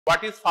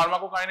What is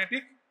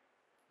pharmacokinetic?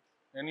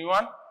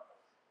 Anyone?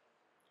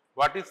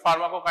 What is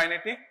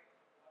pharmacokinetic?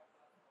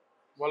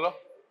 Bolo.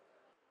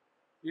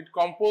 It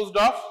composed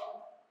of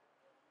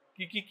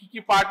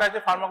ki part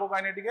ache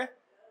pharmacokinetic e?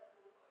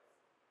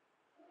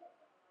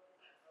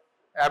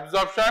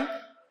 Absorption,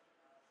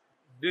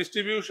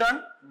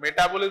 distribution,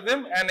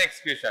 metabolism and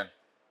excretion.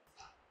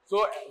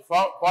 So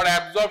for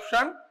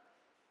absorption,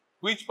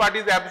 which part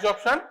is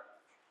absorption?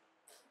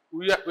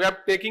 We are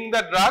taking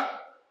the drug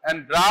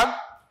and drug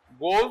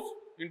goes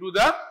into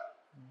the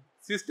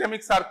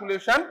systemic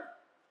circulation.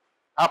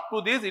 Up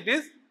to this it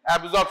is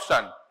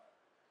absorption,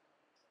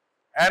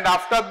 and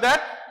after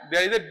that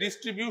there is a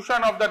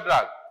distribution of the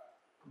drug.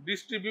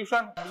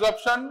 Distribution,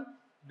 absorption,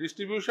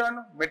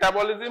 distribution,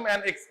 metabolism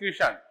and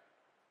excretion.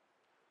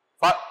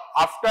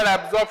 After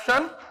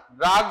absorption,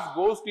 drugs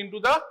goes into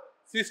the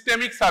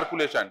systemic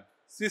circulation.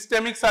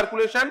 Systemic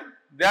circulation,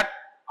 that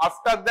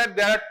after that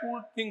there are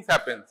two things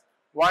happens.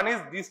 One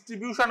is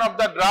distribution of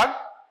the drug,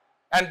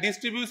 and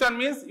distribution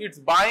means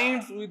it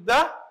binds with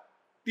the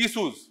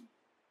tissues.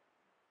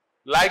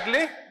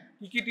 Likely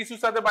ki tissues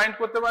sathe bind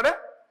korte pare?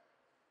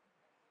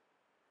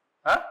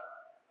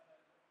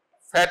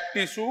 Fat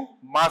tissue,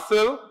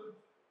 muscle,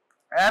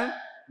 and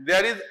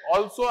there is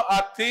also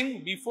a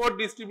thing before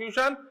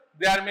distribution.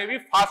 There may be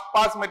fast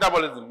pass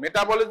metabolism.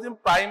 Metabolism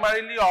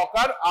primarily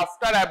occur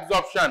after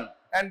absorption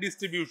and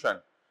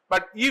distribution.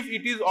 But if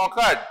it is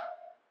occurred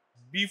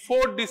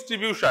before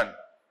distribution,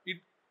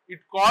 it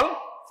called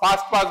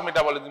fast pass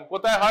metabolism.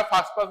 Kothay hoy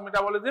fast pass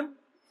metabolism?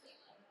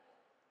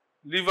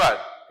 Liver.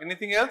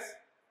 Anything else?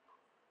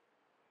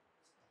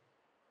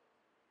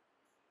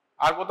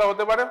 আর কোথাও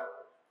হতে পারে?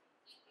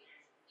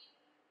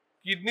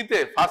 কিডনিতে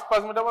fast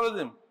pass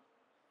metabolism?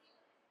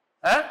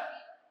 হ্যাঁ?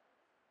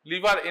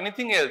 Liver.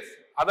 Anything else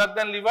other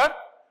than liver?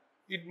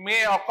 It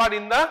may occur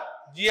in the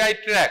GI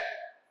tract.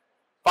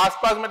 Fast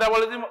pass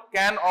metabolism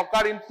can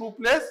occur in two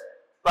places,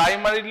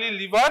 primarily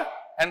liver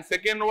and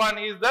second one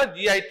is the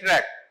GI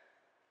tract.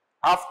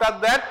 After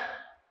that,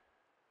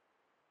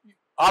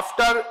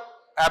 after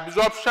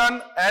absorption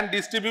and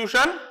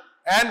distribution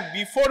and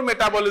before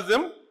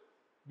metabolism,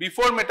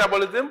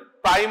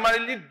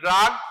 primarily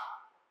drug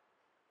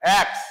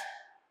acts.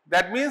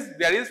 That means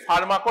there is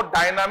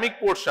pharmacodynamic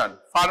portion.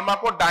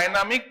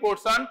 Pharmacodynamic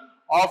portion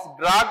of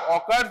drug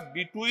occurs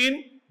between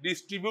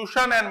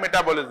distribution and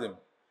metabolism.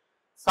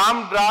 Some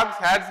drugs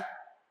has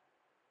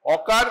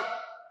occur,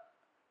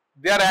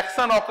 their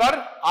action occur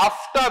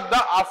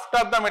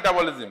after the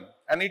metabolism,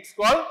 and it's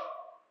called,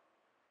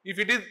 if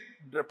it is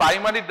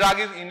primary drug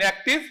is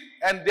inactive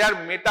and their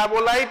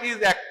metabolite is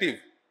active,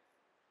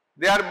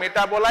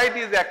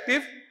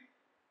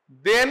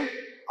 then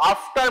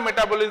after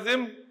metabolism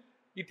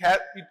it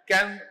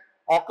can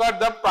occur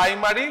the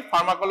primary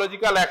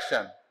pharmacological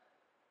action,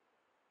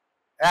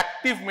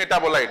 active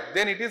metabolite,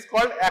 then it is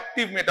called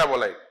active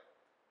metabolite.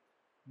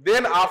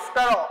 Then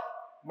after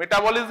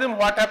metabolism,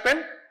 what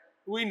happened?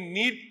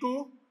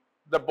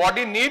 The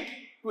body need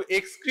to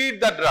excrete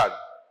the drug,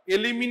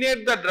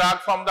 eliminate the drug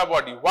from the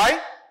body. Why?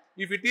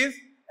 If it is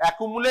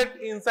accumulate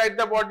inside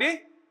the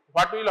body,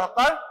 what will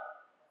occur?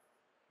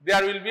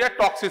 There will be a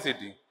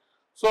toxicity.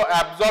 So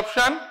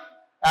absorption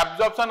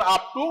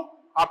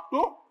up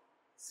to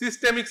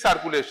systemic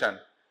circulation.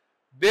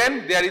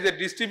 Then there is a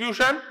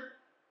distribution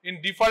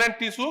in different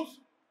tissues.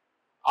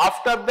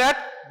 After that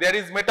there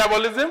is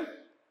metabolism,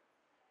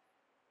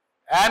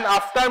 and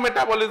after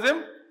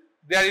metabolism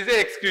there is a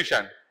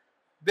excretion.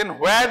 Then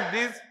where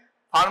this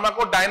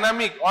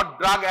pharmacodynamic or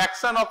drug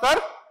action occur?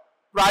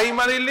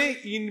 Primarily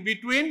in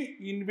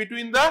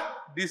between the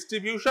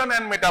distribution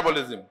and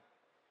metabolism.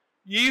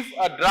 If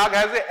a drug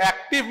has an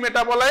active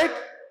metabolite,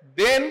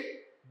 then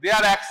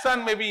their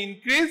action may be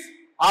increased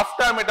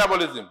after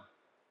metabolism.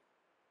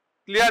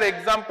 Clear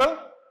example?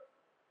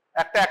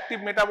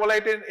 Active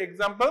metabolite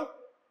example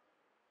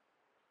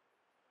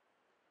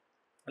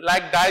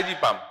like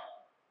diazepam.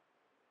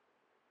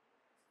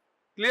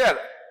 Clear?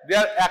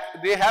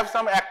 They have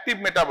some active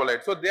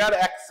metabolite, so their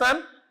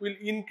action will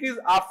increase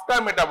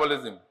after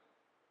metabolism.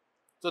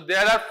 So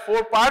there are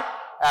four parts: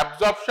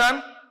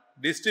 absorption,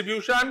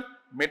 distribution,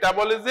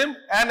 metabolism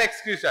and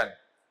excretion.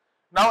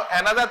 Now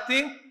another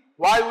thing,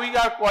 why we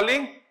are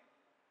calling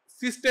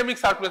systemic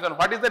circulation.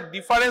 What is the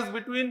difference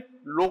between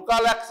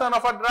local action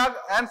of a drug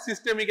and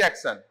systemic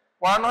action?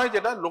 পড়ানো হয়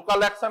যেটা local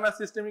action and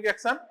systemic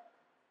action?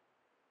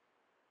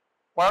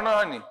 পড়ানো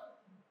হয়নি?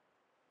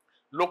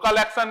 Local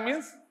action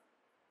means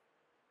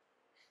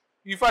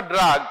if a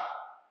drug,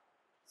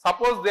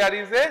 suppose there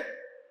is a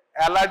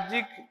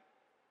allergic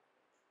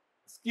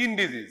skin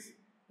disease,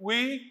 we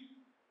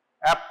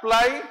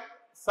apply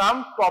some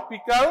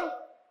topical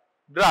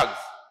drugs.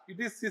 It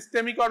is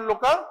systemic or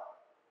local?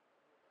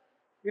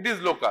 It is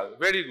local.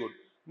 Very good.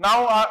 Now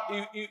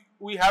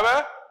we have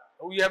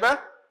a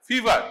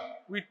fever.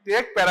 We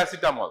take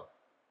paracetamol.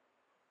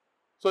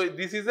 So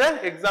this is an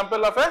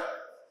example of a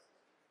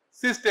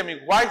systemic.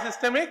 Why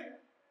systemic?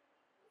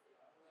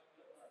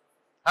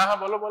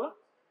 Bolo.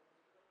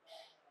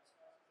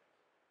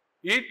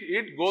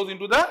 It goes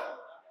into the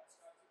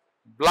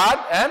blood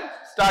and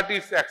start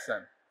its action.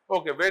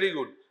 Okay, very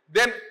good.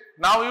 Then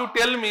now you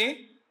tell me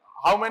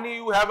how many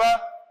you have a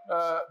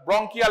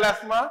bronchial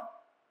asthma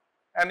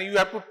and you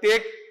have to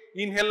take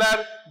inhaler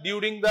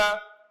during the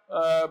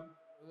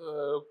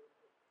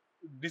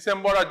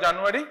December or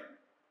January.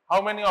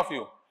 How many of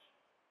you?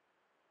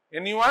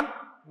 Anyone?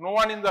 No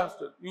one in the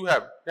hostel. You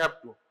have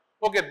to.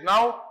 Okay,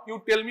 now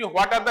you tell me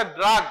what are the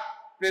drugs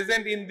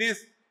present in this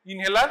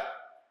inhaler?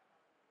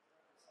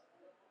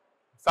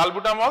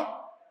 Salbutamol,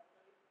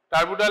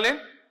 terbutaline.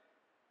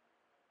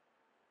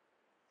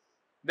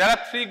 There are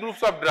three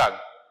groups of drug.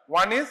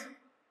 One is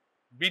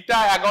beta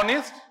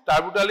agonist,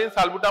 terbutaline,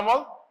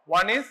 salbutamol.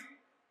 One is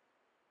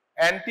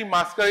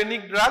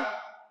anti-muscarinic drug,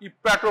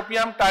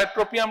 ipratropium,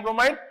 tiotropium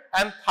bromide,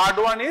 and third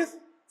one is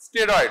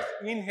steroids,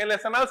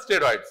 inhalational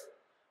steroids.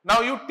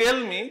 Now you tell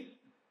me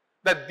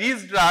that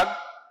this drug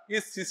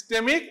is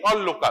systemic or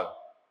local.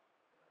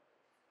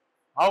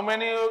 How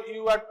many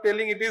you are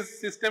telling it is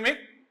systemic?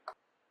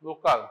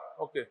 Local.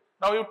 Okay.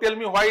 Now you tell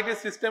me why it is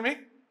systemic.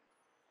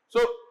 So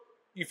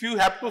if you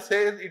have to say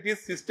it is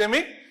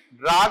systemic,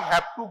 drug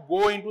have to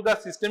go into the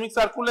systemic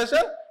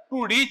circulation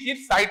to reach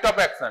its site of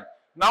action.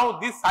 Now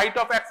this site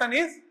of action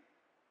is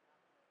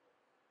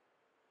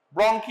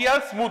bronchial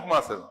smooth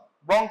muscle.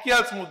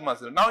 Bronchial smooth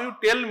muscle. Now you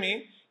tell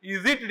me,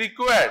 is it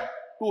required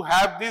to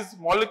have this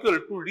molecule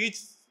to reach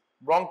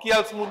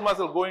bronchial smooth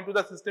muscle go into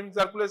the systemic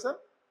circulation?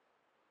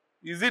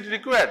 Is it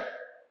required?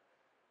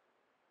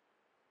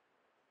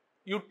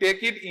 You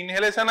take it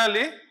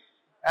inhalationally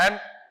and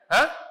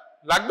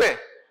lagbe?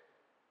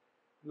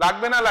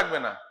 Lagbe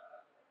na?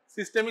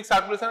 Systemic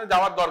circulation e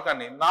jawar dorkar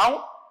nei.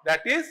 Now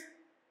that is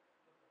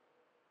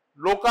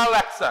local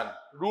action.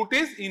 Route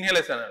is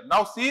inhalational.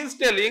 Now she is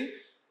telling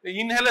the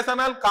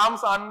inhalational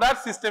comes under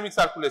systemic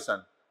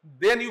circulation.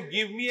 Then you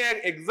give me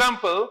an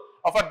example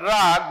of a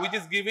drug which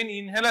is given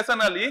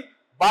inhalationally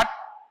but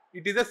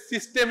it is a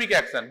systemic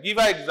action. Give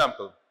an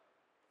example.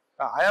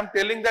 I am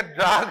telling that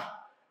drug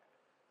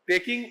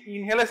taking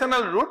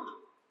inhalational route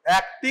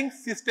acting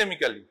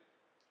systemically.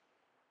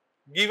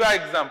 Give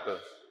an example.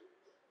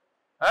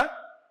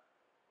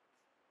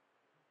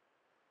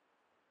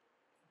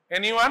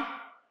 Anyone?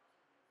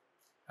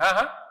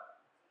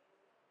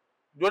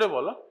 জোরে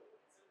বলো,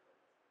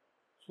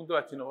 শুনতে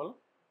পাচ্ছি না, বলো।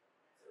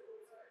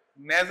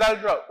 Nasal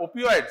drug,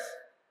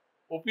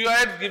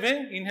 opioids giving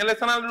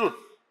inhalational route.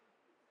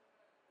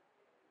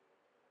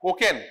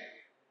 Cocaine.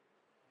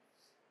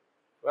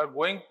 We are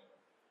going,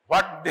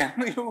 what then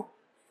you,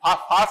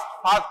 fast,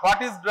 what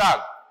is drug?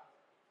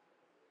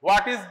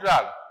 What is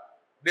drug?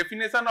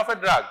 Definition of a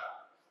drug.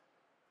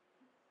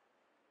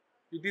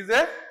 It is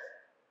a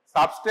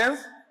substance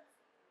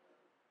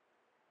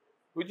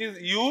which is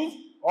used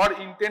or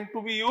intend to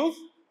be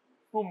used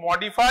to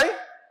modify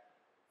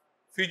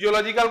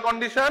physiological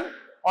condition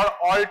or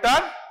alter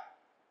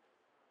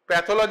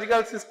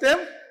pathological system.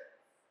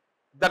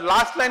 The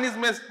last line is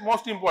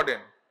most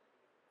important.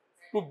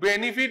 To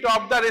benefit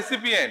of the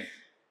recipient.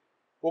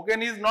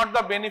 Cocaine is not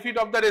the benefit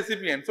of the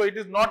recipient. So it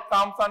is not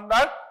comes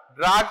under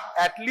drug,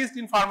 at least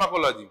in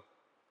pharmacology.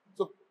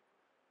 So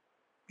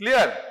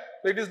clear?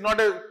 So it is not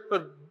a, so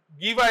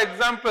give an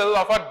example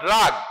of a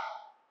drug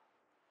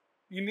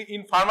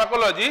in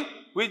pharmacology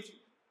which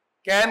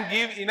can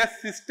give in a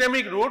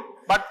systemic route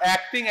but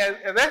acting as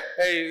a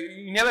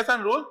inhalation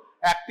route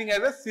acting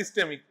as a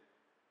systemic.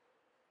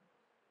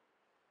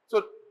 So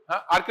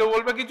আর কেউ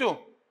বলবে কিছু?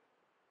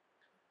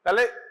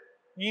 তাহলে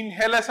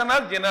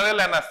inhalational general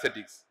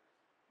anesthetics.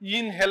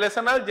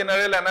 Inhalational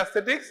general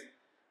anesthetics.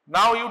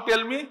 Now you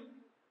tell me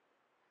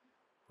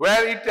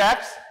where it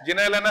acts,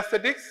 general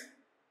anesthetics.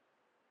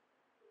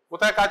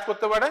 কোথায় কাজ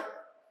করতে পারে?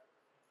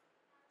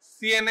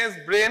 CNS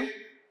brain.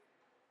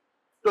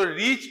 To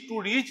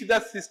reach the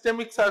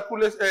systemic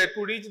circulation,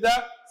 to reach the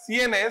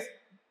CNS,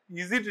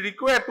 is it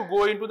required to go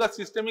into the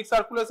systemic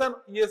circulation?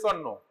 Yes or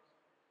no?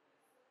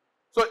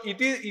 So it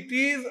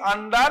is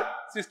under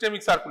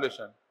systemic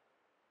circulation.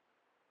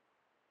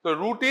 So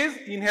route is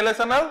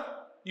inhalational.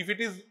 If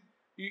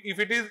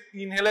it is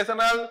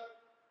inhalational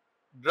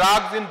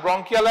drugs in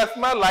bronchial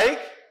asthma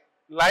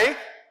like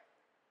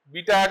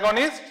beta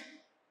agonist,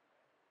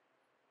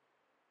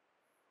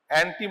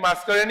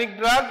 anti-muscarinic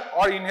drug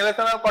or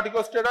inhalational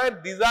corticosteroid,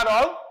 these are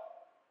all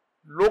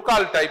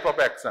local type of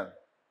action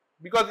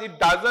because it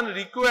doesn't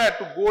require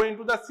to go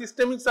into the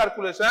systemic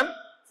circulation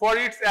for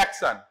its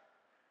action.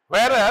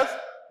 Whereas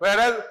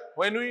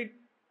when we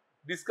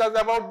discuss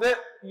about the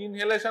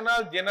inhalational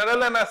general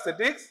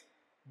anesthetics,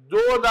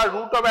 though the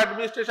route of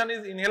administration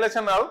is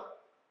inhalational,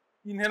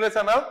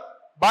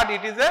 but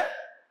it is a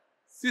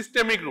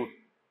systemic route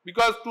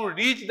because to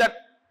reach the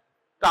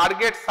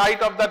target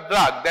site of the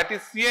drug, that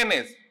is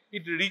CNS,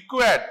 it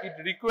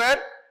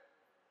required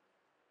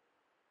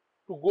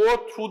to go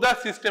through the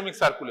systemic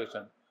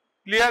circulation.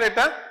 Clear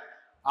এটা?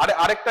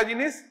 আরেকটা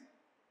জিনিস,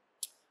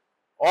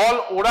 all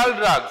oral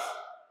drugs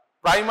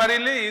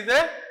primarily is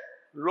a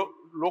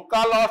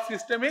local or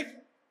systemic.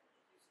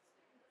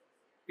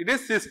 It is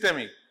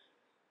systemic,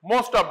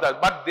 most of that,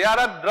 but there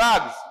are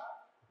drugs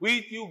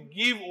which you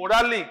give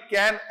orally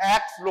can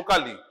act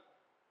locally.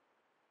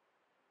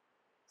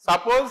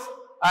 Suppose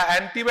an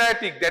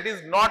antibiotic that is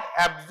not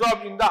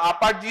absorbed in the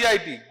upper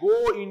GIT go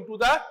into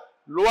the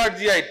lower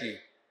GIT,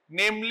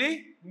 namely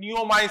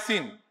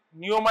neomycin.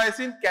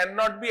 Neomycin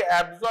cannot be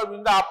absorbed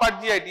in the upper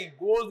GIT, it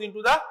goes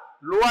into the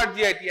lower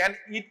GIT and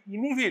it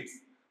inhibits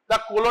the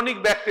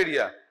colonic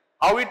bacteria.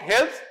 How it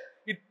helps?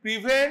 It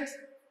prevents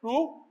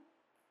to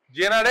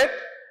generate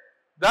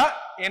the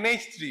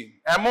NH3,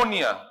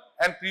 ammonia,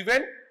 and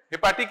prevent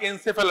hepatic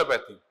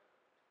encephalopathy.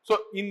 So,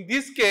 in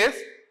this case,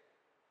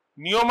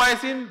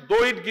 neomycin,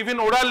 though it given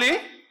orally,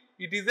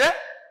 it is a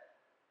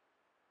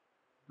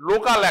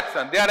local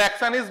action. Their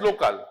action is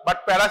local.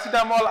 But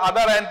paracetamol,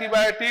 other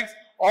antibiotics,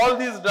 all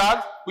these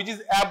drugs which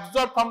is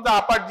absorbed from the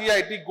upper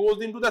GIT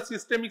goes into the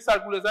systemic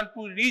circulation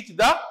to reach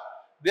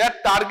their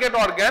target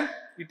organ.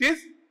 It is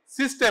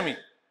systemic.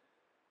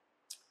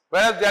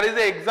 Whereas there is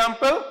an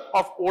example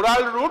of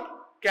oral route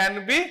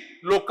can be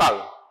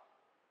local.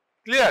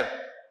 Clear?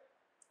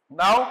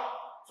 Now,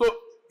 so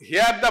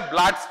here the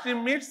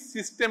bloodstream means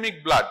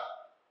systemic blood,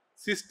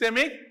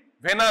 systemic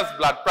venous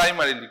blood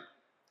primarily.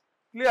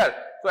 Clear?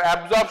 So,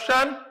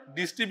 absorption,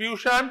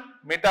 distribution,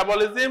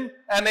 metabolism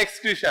and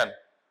excretion.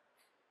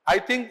 I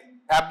think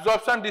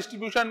absorption,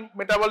 distribution,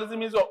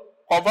 metabolism is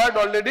covered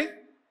already.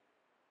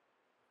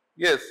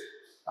 Yes.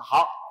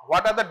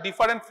 What are the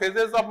different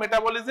phases of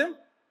metabolism?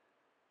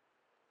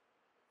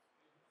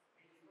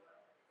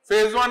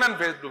 Phase 1 and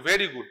phase 2,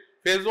 very good.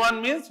 Phase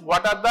 1 means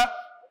what are the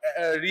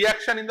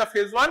reaction in the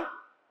phase 1?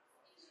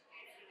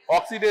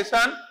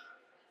 Oxidation,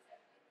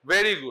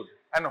 very good.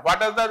 And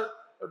what are the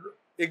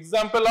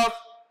example of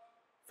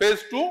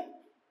phase 2?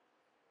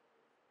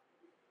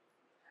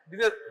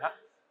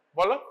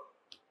 Bolo?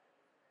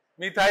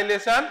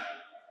 Methylation,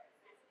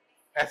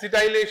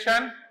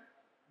 acetylation,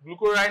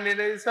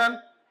 glucuronidation,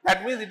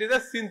 that means it is a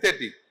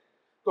synthetic.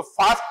 So,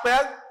 first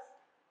phase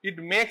it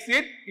makes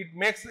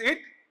it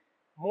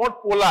more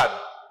polar,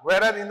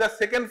 whereas in the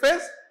second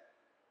phase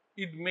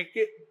it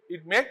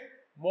make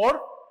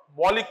more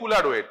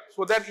molecular weight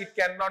so that it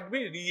cannot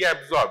be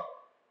reabsorbed.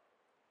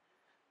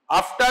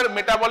 After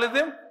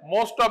metabolism,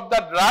 most of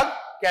the drug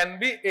can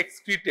be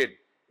excreted.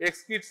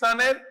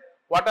 Excretion,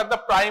 what are the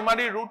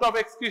primary route of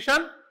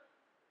excretion?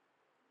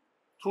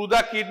 Through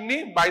the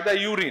kidney by the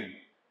urine.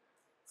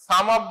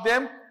 Some of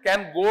them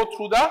can go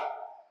through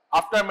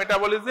after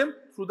metabolism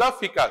through the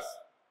fecus.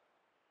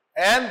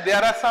 And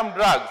there are some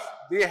drugs,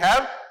 they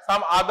have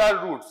some other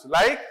routes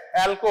like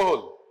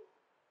alcohol.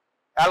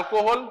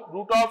 Alcohol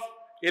route of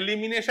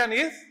elimination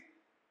is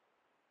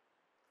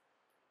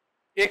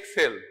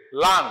exhale,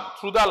 lung.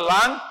 Through the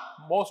lung,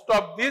 most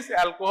of this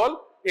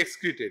alcohol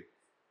excreted.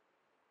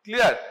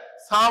 Clear?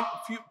 Some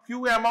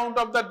few amount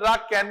of the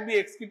drug can be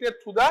excreted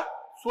through the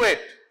sweat.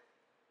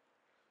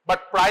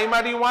 But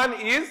primary one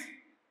is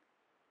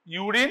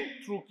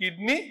urine through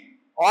kidney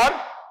or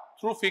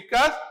through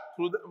fecus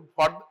through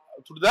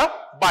the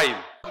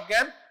bile.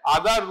 Again,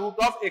 other route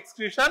of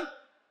excretion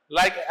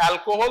like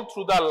alcohol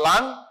through the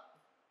lung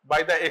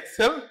by the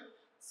exhale.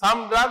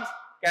 Some drugs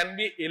can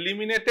be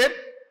eliminated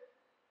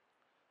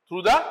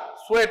through the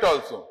sweat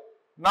also.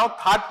 Now,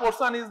 third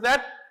portion is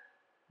that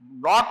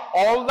not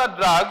all the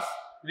drugs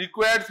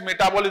requires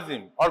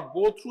metabolism or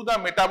go through the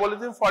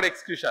metabolism for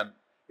excretion.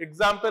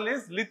 Example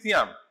is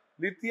lithium.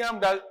 Lithium,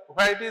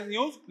 where it is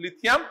used?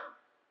 Lithium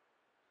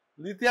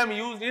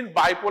used in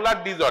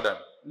bipolar disorder.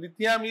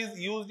 Lithium is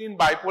used in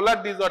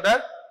bipolar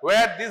disorder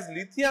where this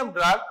lithium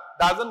drug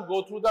doesn't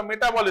go through the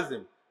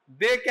metabolism.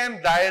 They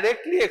can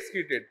directly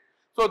excrete it.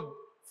 So,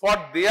 for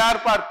their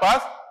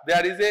purpose,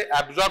 there is a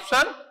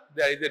absorption,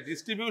 there is a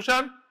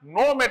distribution,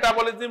 no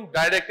metabolism,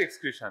 direct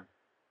excretion.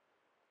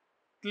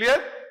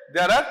 Clear?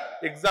 There are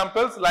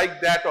examples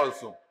like that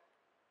also.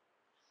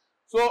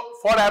 So,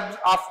 for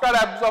after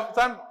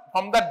absorption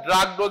from the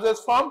drug dosage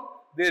form,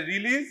 they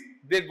release,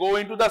 they go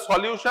into the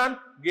solution,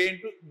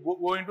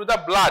 go into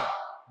the blood.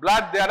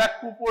 Blood, there are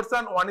two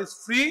portions, one is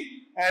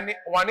free and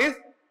one is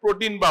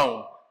protein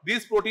bound.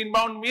 This protein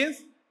bound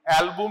means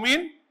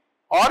albumin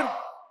or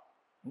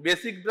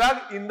basic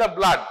drug in the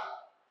blood.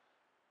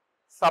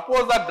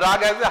 Suppose the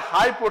drug has a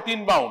high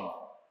protein bound,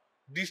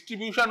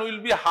 distribution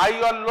will be high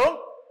or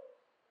low?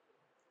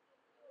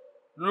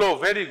 Low,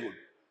 very good.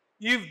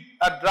 If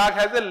a drug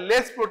has a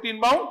less protein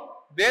bound,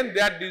 then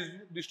their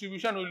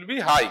distribution will be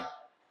high.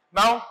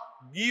 Now,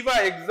 give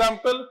an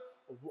example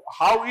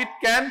how it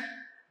can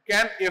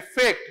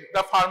affect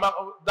the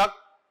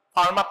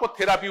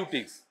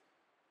pharmacotherapeutics.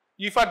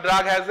 If a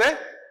drug has a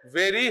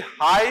very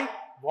high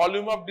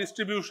volume of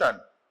distribution,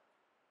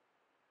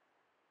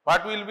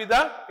 what will be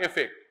the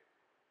effect?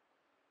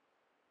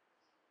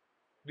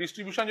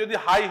 Distribution jodi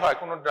high hoy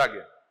kono drug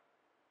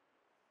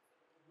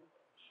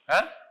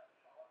e,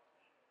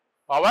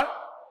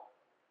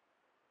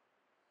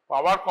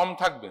 পাওয়ার কম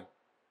থাকবে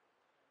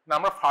না।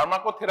 আমরা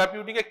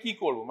ফার্মাকোথেরাপিউটিকে কি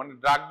করব, মানে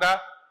ড্রাগটা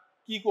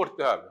কি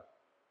করতে হবে?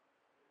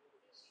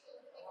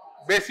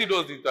 বেশি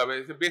ডোজ দিতে হবে।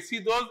 বেশি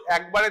ডোজ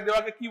একবারে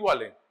দেওয়াকে কি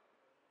বলে?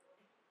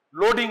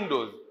 Loading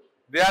dose.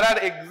 There are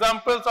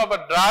examples of a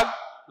drug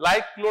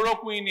like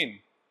ক্লোরোকুইনিন।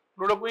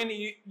 Chloroquine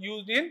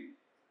used in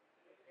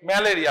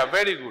malaria,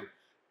 very good.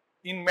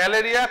 in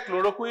malaria,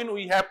 chloroquine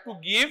we have to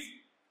give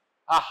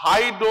a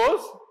high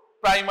dose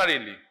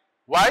primarily.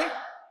 Why?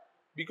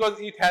 Because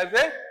it has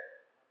a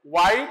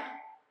wide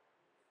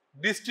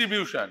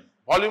distribution.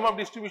 Volume of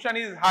distribution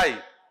is high.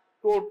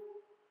 So,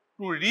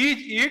 to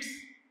reach its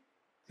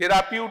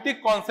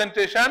therapeutic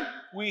concentration,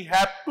 we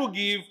have to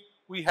give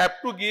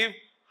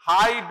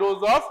high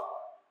dose of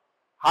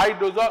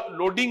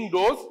loading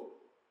dose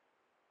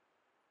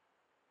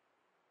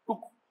to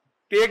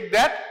take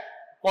that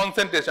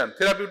concentration,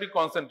 therapeutic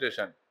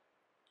concentration.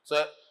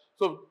 So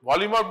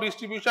volume of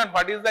distribution,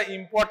 what is the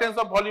importance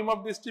of volume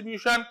of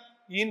distribution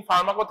in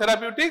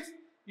pharmacotherapeutics?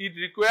 It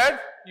requires,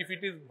 if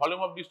it is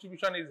volume of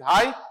distribution is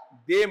high,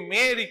 they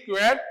may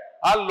require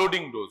a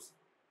loading dose.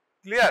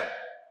 Clear?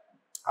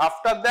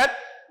 After that,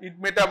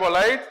 it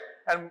metabolizes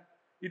and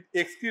it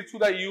excretes to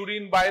the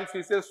urine, bile,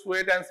 feces,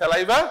 sweat and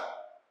saliva.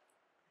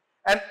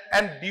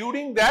 And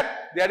during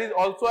that, there is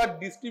also a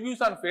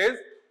distribution phase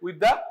with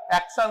the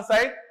action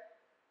site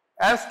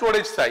and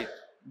storage site.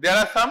 There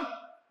are some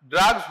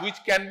drugs which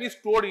can be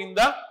stored in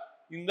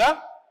the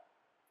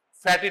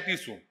fatty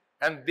tissue,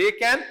 and they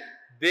can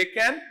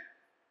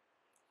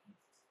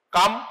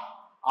come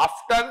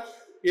after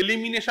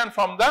elimination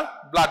from the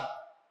blood.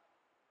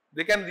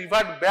 They can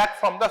revert back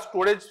from the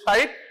storage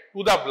site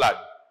to the blood.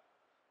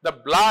 The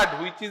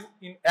blood which is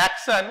in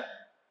action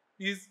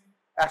is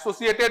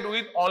associated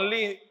with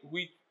only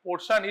which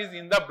portion is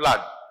in the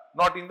blood,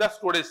 not in the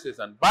storage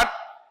station. But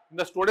in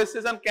the storage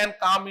station can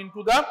come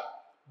into the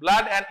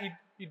blood and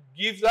it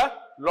gives a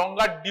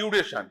longer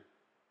duration.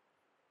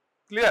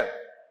 Clear?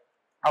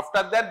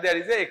 After that, there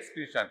is a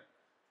excretion.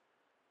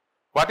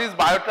 What is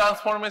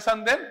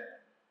biotransformation then?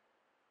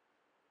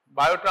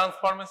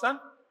 Biotransformation,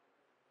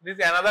 this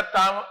is another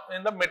term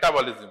in the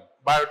metabolism,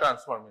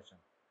 biotransformation.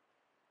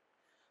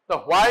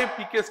 So why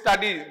PK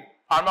studies,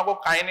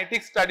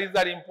 pharmacokinetic studies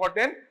are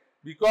important?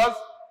 Because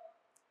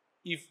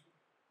if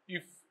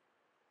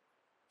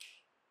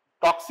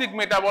toxic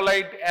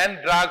metabolite and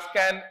drugs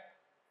can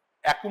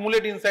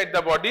accumulate inside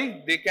the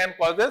body, they can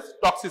cause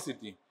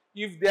toxicity.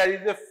 If there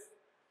is a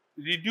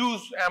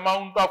reduced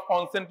amount of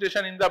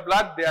concentration in the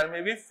blood, there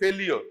may be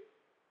failure.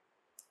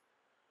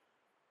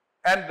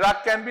 And drug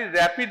can be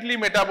rapidly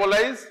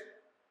metabolized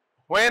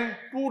when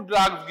two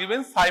drugs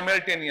given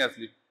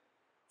simultaneously.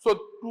 So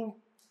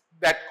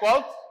that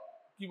calls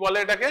ki bole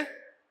etake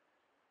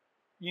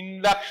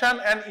induction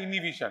and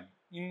inhibition.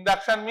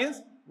 Induction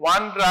means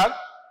one drug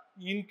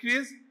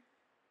increase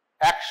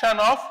action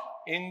of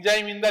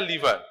enzyme in the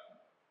liver.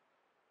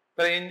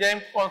 The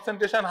enzyme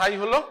concentration high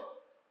holo,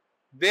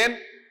 then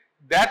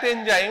that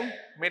enzyme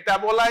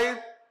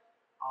metabolize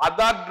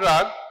other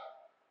drug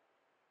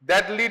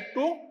that lead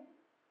to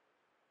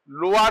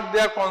lower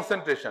their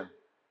concentration,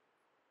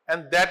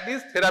 and that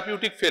is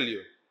therapeutic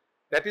failure.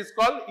 That is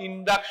called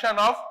induction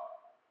of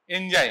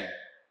enzyme.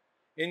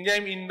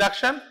 Enzyme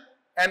induction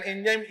and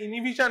enzyme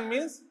inhibition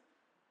means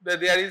that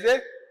there is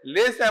a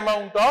less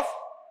amount of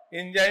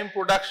enzyme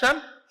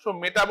production. So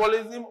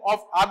metabolism of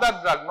other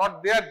drug,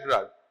 not their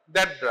drug,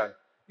 that drug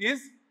is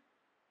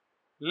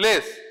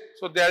less.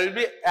 So there will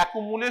be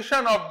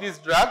accumulation of this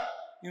drug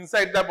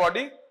inside the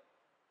body,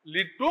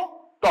 lead to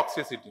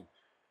toxicity.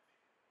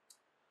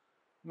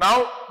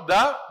 Now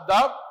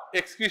the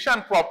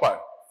excretion proper.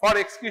 For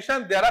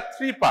excretion there are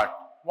three parts.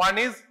 One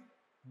is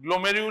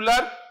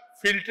glomerular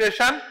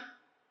filtration,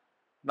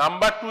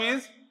 number two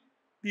is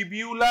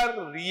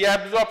tubular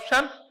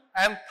reabsorption,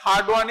 and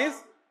third one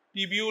is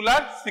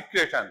tubular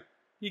secretion.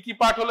 কি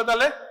part হলো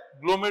তাহলে?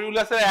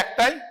 গ্লোমেরুলাসের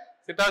একটাই,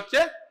 সেটা হচ্ছে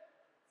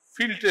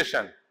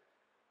filtration.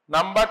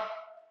 Number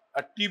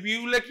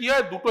টিবিউলে কি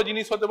হয়, দুটো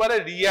জিনিস হতে পারে,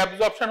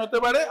 রিঅ্যাবজর্পশন হতে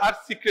পারে আর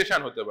সিক্রেশন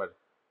হতে পারে।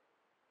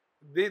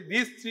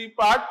 These three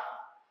parts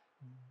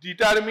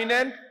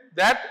determinant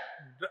that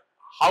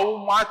how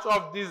much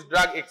of this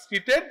drug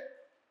excreted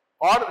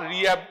or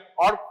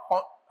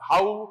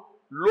how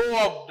low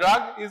of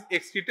drug is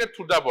excreted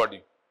through the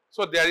body.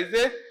 So there is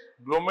a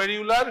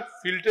glomerular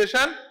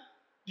filtration,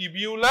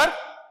 tubular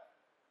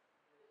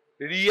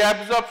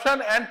reabsorption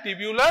and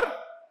tubular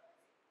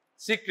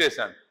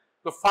secretion.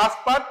 The first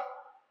part,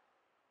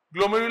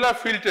 glomerular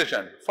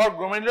filtration. For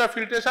glomerular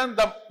filtration,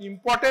 the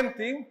important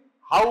thing,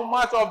 how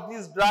much of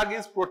this drug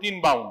is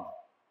protein bound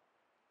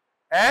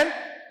and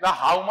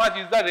how much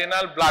is the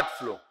renal blood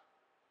flow.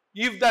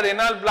 If the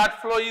renal blood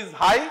flow is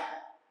high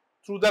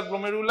through the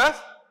glomerulus,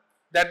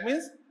 that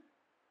means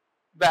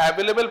the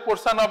available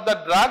portion of the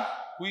drug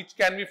which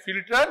can be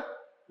filtered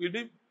will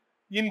be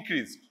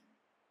increased.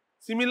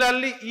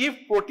 Similarly, if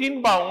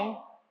protein bound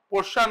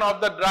portion of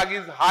the drug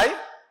is high,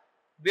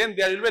 then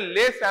there will be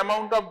less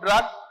amount of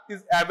drug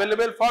is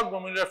available for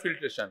glomerular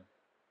filtration.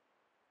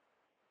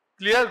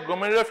 Clear?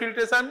 Glomerular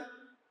filtration,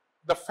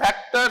 the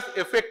factors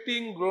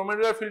affecting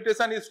glomerular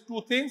filtration is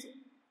two things.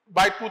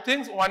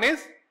 One is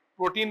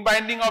protein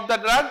binding of the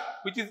drug,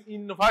 which is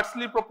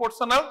inversely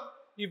proportional.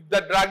 If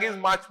the drug is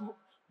much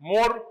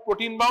more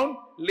protein bound,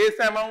 less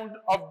amount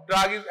of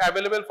drug is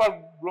available for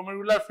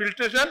glomerular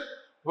filtration,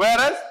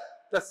 whereas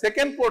the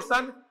second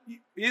portion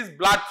is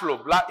blood flow.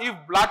 If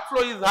blood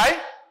flow is high,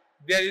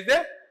 there is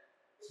a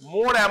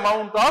more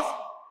amount of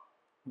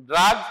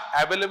drugs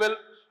available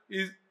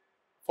is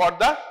for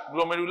the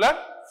glomerular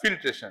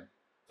filtration.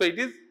 So it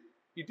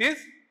is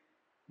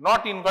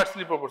not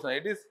inversely proportional,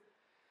 it is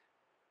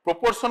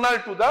proportional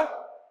to the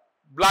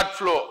blood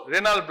flow,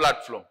 renal blood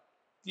flow.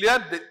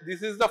 Clear?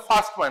 This is the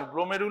first point,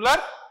 glomerular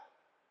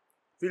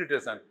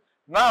filtration.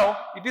 Now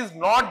it is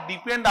not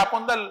depend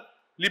upon the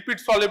lipid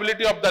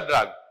solubility of the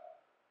drug,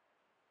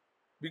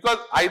 because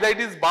either it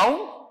is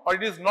bound or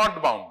it is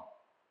not bound.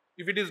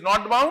 If it is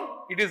not bound,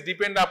 it is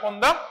depend upon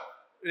the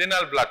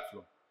renal blood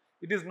flow.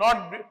 It is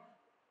not,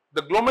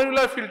 the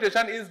glomerular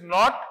filtration is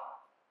not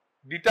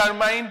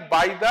determined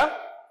by the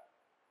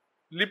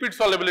lipid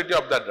solubility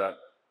of the drug.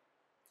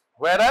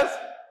 Whereas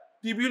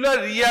tubular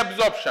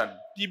reabsorption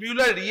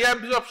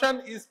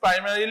is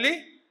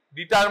primarily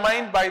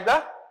determined by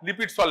the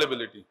lipid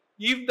solubility.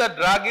 If the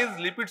drug is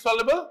lipid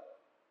soluble,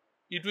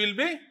 it will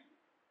be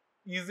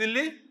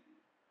easily,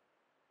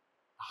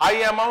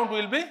 high amount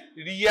will be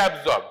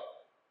reabsorbed.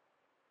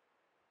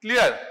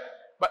 Clear?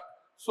 But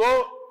so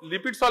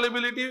lipid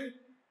solubility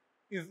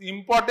is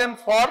important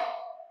for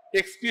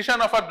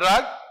excretion of a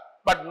drug,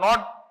 but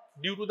not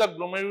due to the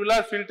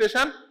glomerular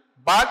filtration,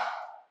 but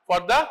for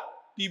the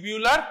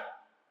tubular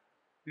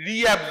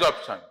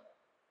reabsorption.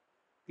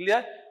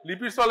 Clear?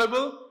 Lipid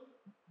soluble,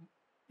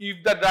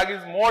 if the drug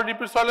is more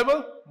lipid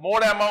soluble,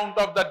 more amount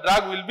of the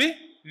drug will be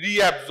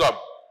reabsorbed.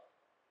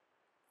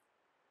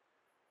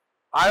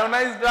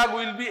 Ionized drug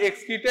will be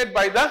excreted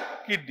by the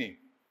kidney.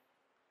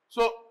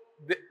 So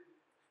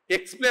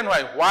explain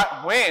why.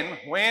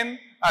 When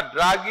a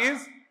drug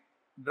is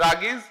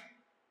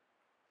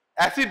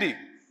acidic,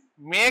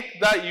 make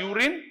the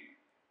urine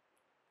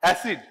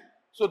acid.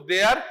 So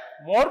they are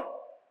more,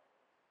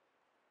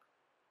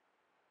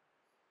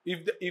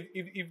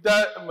 if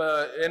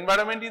the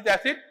environment is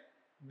acid,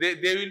 they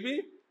will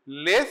be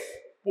less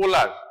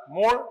polar,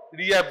 more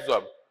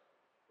reabsorbed.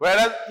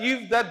 Whereas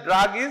if the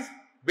drug is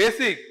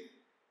basic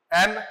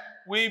and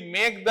we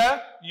make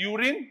the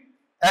urine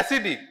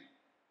acidic,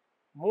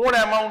 more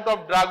amount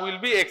of drug will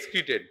be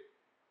excreted.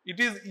 It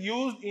is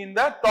used in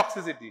the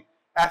toxicity.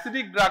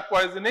 Acidic drug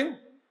poisoning,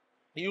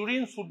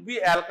 urine should be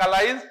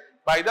alkalized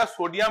by the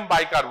sodium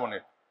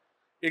bicarbonate.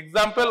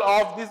 Example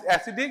of this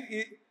acidic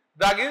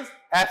drug is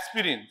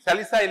aspirin,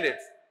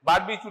 salicylates,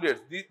 barbiturates.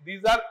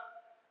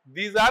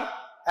 These are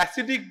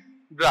acidic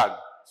drug.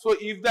 So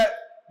if the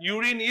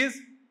urine is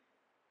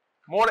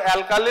more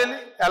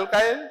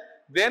alkyl,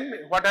 then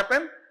what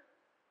happen?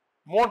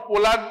 More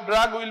polar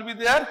drug will be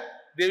there.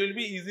 They will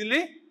be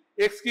easily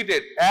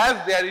excreted,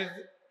 as there is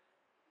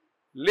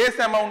less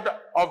amount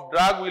of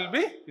drug will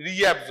be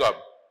reabsorbed.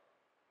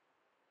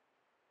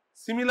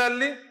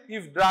 Similarly,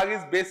 if drug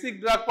is basic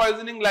drug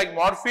poisoning like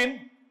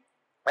morphine,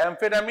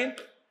 amphetamine,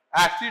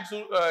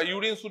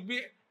 urine should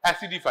be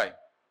acidified.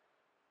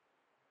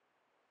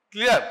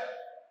 Clear?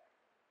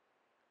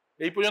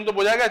 এই পর্যন্ত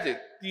বোঝা গেছে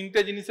তিনটে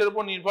জিনিসের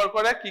উপর নির্ভর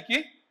করে কি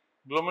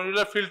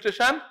glomerular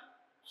filtration,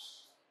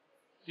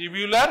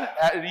 tubular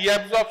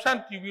reabsorption,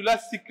 tubular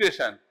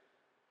secretion.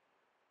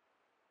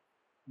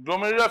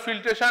 Glomerular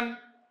filtration,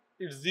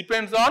 it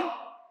depends on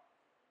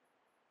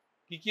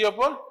কি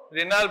upon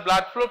renal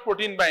blood flow,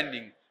 protein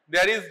binding.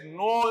 There is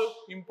no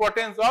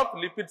importance of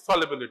lipid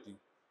solubility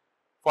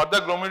for the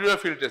glomerular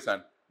filtration.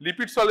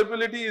 Lipid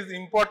solubility is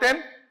important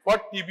for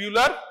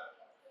tubular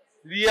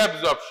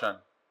reabsorption.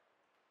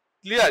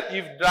 Clear?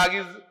 If drug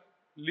is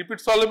lipid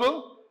soluble,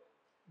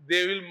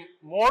 they will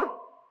more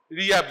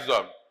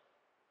reabsorb.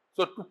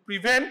 So to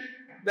prevent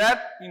that,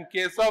 in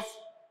case of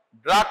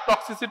drug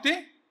toxicity,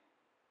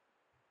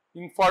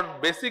 for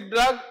basic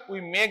drug, we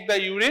make the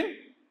urine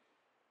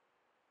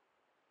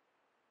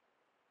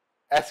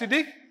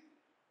acidic,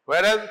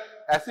 whereas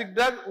acid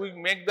drug, we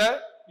make the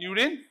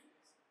urine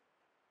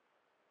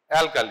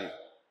alkali.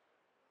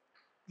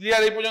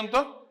 Clear এই পর্যন্ত?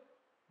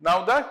 Now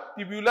the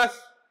tubular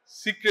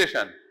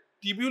secretion.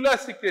 Tubular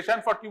secretion,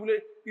 for tubular,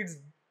 it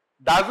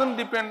doesn't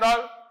depend on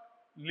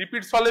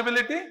lipid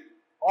solubility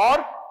or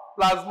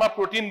plasma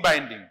protein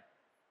binding.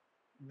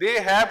 They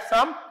have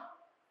some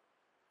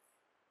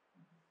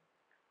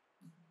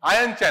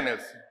ion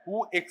channels who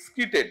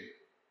excreted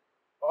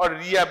or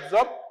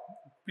reabsorb,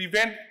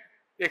 prevent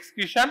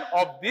excretion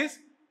of this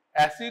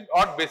acid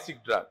or basic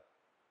drug.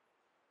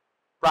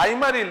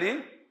 Primarily,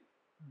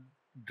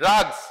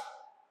 drugs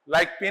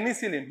like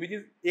penicillin, which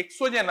is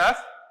exogenous,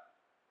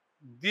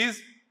 these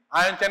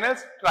ion channels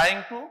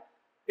trying to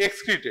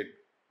excrete it.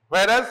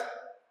 Whereas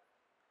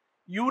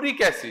uric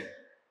acid,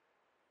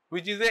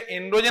 which is an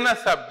endogenous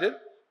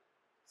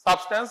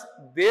substance,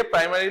 they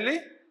primarily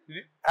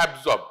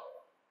absorb.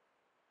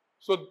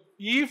 So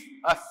if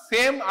a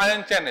same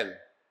ion channel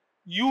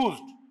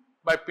used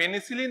by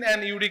penicillin and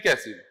uric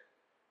acid,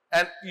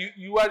 and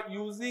you are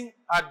using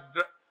a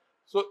drug,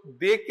 so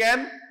they can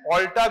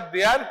alter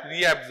their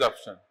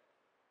reabsorption.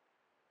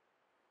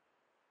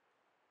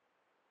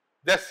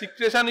 The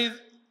secretion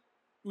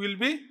will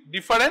be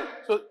different,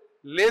 so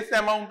less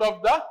amount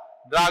of the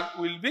drug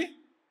will be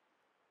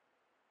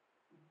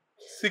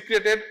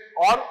secreted,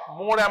 or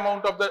more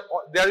amount of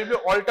there will be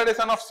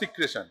alteration of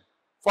secretion.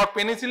 For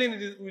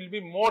penicillin will be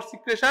more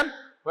secretion,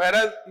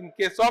 whereas in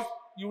case of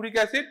uric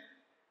acid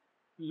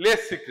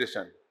less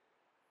secretion.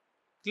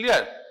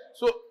 Clear?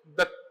 So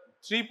the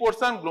 3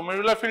 portion: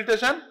 glomerular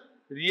filtration,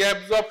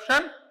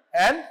 reabsorption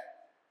and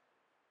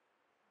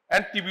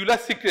tubular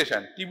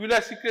secretion.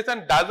 Tubular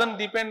secretion doesn't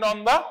depend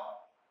on the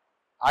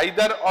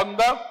either on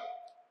the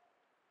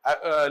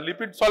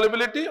lipid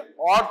solubility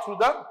or through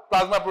the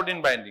plasma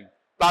protein binding.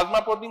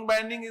 Plasma protein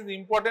binding is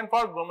important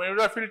for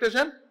glomerular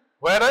filtration,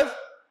 whereas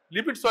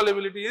lipid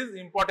solubility is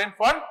important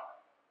for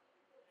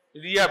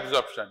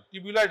reabsorption,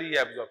 tubular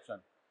reabsorption.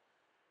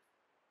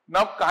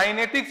 Now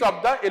kinetics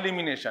of the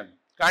elimination.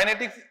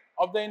 Kinetics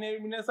of the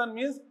elimination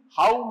means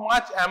how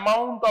much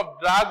amount of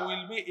drug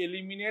will be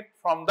eliminated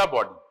from the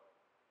body.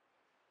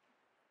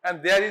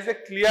 And there is a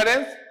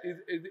clearance,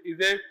 is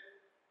a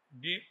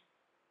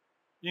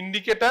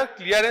indicator.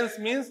 Clearance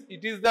means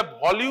it is the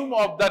volume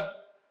of the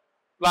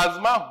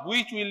plasma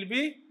which will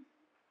be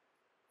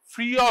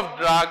free of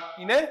drug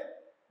in a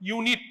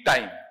unit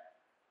time.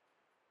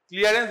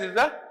 Clearance is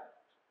the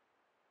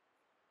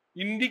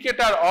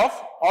indicator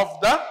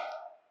of the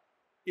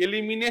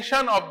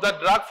elimination of the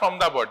drug from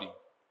the body.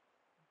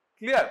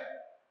 Clear?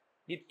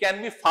 It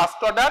can be first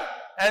order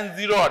and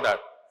zero order.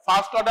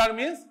 First order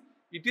means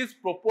it is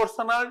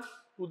proportional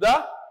to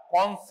the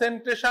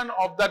concentration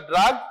of the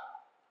drug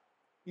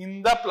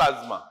in the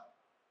plasma.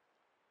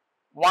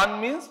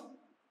 One means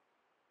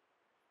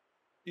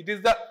it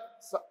is the,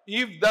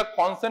 if the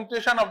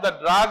concentration of the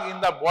drug in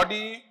the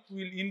body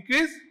will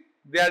increase,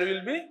 there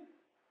will be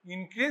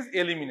increased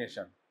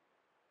elimination.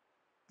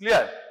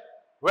 Clear?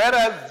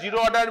 Whereas zero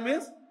order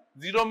means,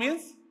 0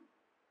 means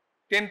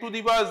 10 to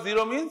the power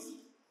 0 means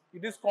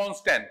it is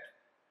constant.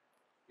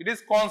 It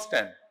is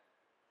constant.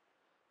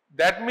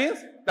 That means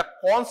the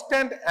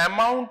constant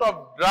amount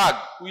of drug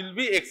will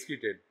be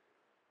excreted.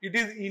 It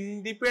is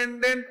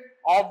independent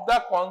of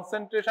the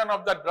concentration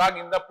of the drug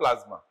in the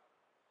plasma.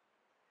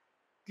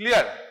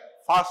 Clear?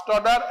 First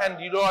order and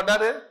zero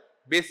order a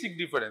basic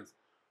difference.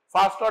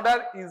 First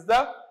order is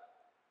the,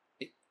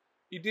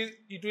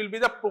 it will be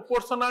the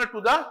proportional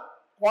to the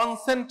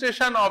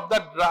concentration of the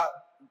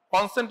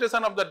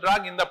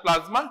drug in the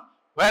plasma,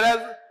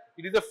 whereas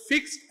it is a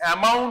fixed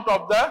amount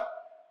of the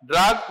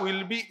drug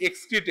will be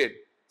excreted.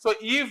 So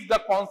if the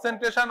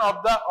concentration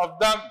of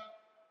the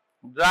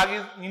drug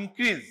is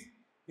increased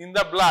in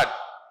the blood,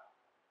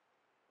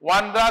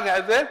 one drug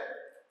has a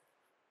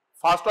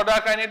first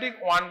order kinetic,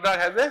 one drug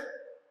has a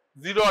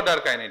zero order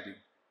kinetic.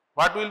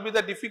 What will be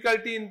the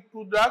difficulty in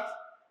two drugs?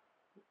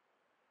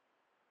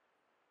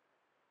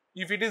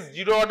 If it is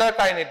zero order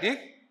kinetic,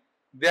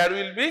 there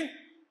will be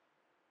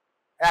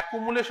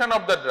accumulation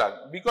of the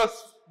drug because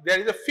there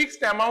is a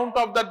fixed amount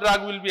of the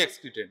drug will be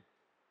excreted.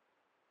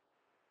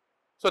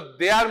 So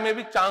there may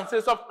be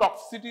chances of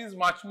toxicity is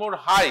much more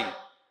high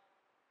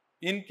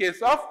in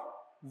case of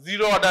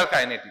zero order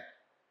kinetic.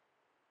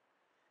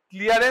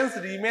 Clearance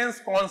remains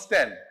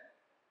constant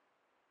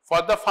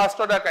for the first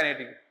order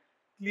kinetic.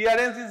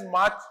 Clearance is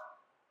much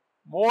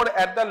more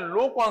at the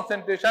low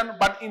concentration,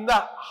 but in the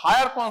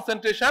higher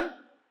concentration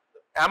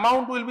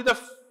amount will be the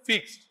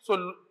fixed.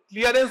 So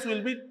clearance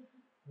will be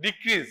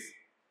decreased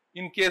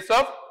in case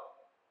of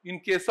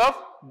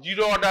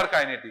zero order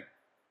kinetic.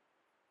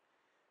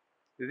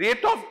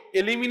 Rate of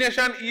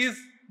elimination is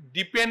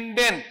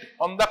dependent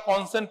on the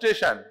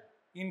concentration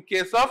in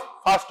case of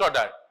first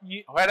order,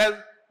 whereas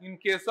in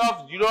case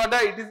of zero order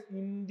it is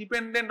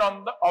independent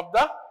of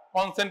the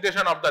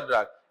concentration of the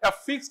drug. A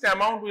fixed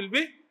amount will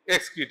be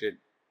excreted.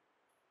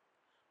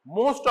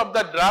 Most of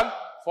the drug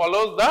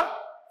follows the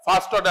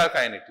first order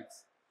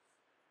kinetics.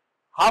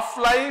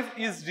 Half-life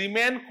is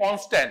remain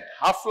constant.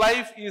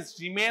 Half-life is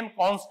remain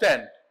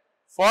constant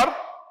for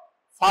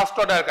first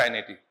order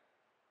kinetic,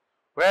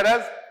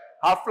 whereas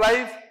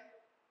half-life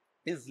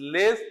is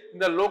less in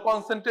the low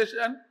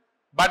concentration,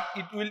 but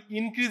it will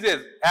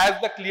increases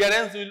as the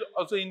clearance will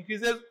also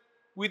increases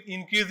with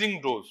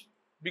increasing dose,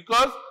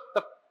 because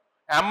the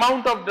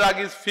amount of drug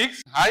is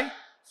fixed high.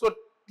 So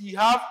T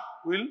half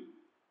will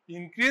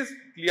increase,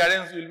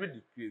 clearance will be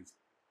decreased.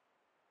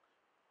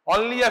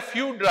 Only a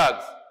few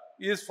drugs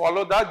is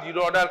follow the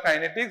zero order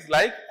kinetics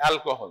like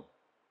alcohol.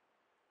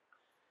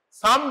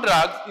 Some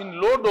drugs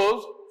in low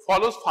dose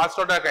follows first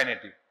order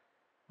kinetic,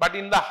 but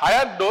in the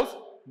higher dose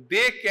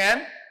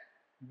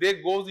they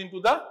goes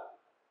into the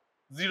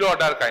zero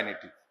order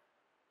kinetic.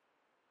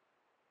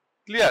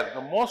 Clear?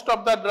 The most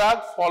of the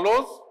drug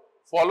follows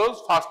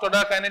first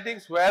order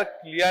kinetics, where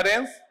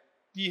clearance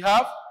T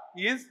half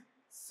is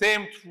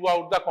same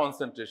throughout the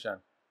concentration,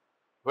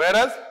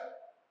 whereas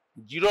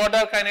zero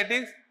order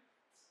kinetics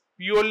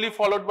purely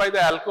followed by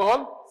the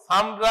alcohol.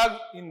 Some drugs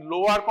in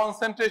lower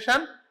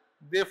concentration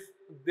they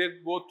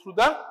go through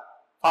the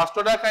first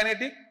order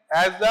kinetic.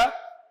 As the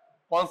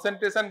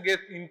concentration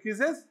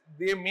increases,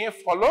 they may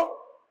follow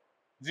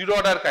zero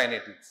order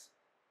kinetics.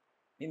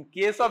 In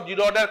case of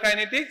zero order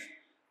kinetics,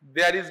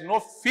 there is no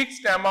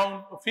fixed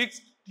amount,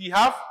 fixed T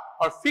half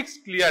or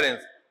fixed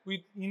clearance.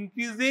 With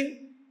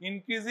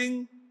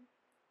increasing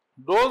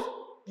dose,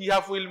 T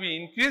half will be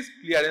increased,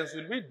 clearance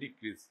will be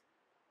decreased.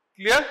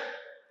 Clear?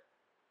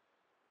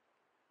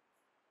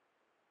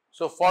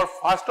 So for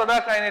first order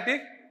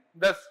kinetic,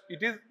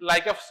 it is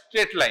like a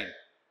straight line,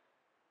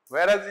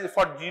 whereas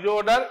for zero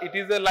order it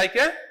is like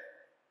a,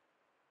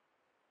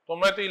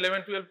 তোমরা তো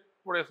 11 12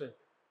 পড়েছে,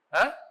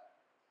 হ্যাঁ,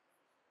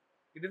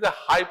 it is a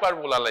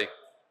hyperbola like.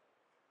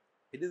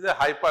 It is a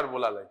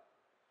hyperbola like.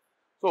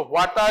 So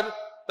what are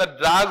the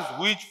drugs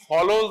which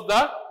follows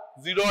the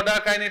zero order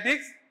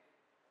kinetics?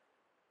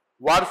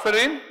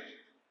 Warfarin,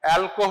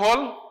 alcohol,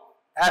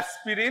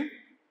 aspirin,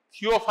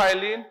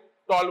 theophylline,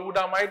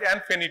 tolbutamide and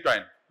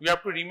phenytoin. You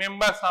have to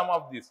remember some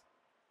of this.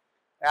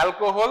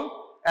 Alcohol,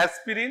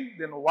 aspirin,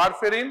 then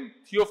warfarin,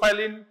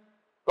 theophylline,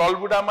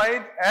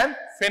 tolbutamide and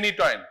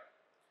phenytoin.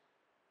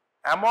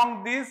 Among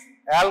these,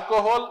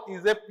 alcohol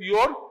is a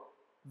pure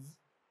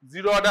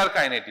zero order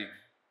kinetic.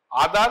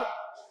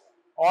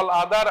 All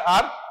other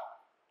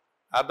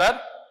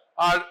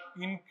are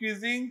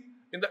increasing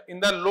in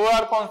the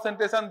lower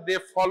concentration. They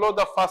follow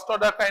the first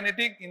order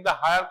kinetic. In the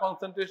higher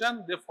concentration,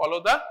 they follow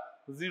the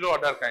zero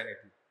order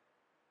kinetic.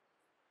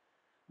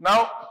 Now,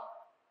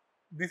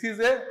 this is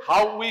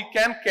how we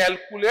can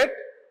calculate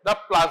the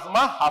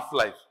plasma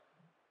half-life.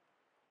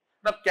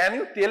 Now, can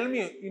you tell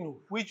me in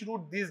which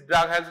route this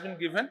drug has been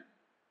given?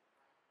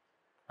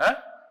 Huh?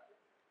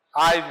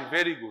 IV,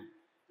 very good.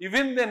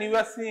 Even then, you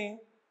are seeing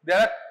there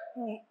are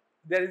two.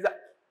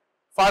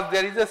 First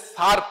there is a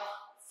sharp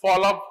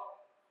fall of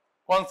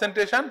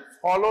concentration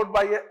followed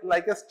by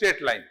like a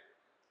straight line.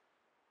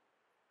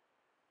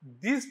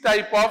 This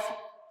type of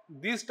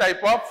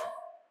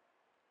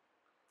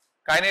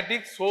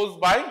kinetic shows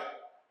by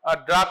a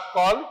drug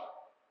called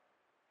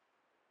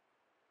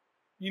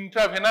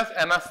intravenous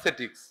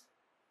anesthetics.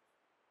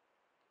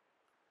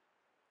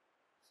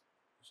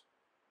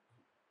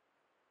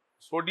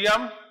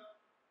 Sodium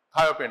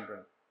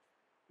thiopentone.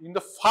 In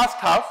the first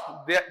half,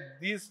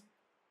 this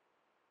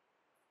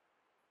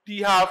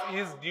T half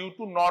is due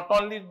to not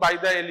only by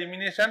the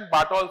elimination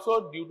but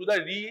also due to the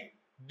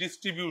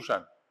redistribution.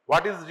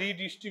 What is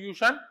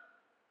redistribution?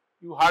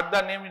 You heard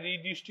the name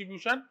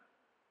redistribution.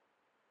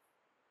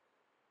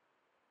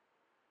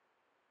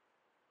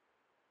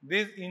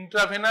 These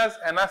intravenous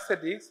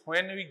anesthetics,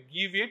 when we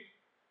give it,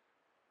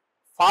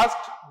 first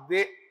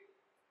they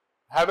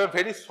have a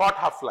very short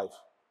half-life,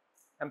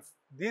 and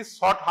this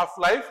short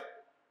half-life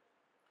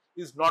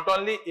is not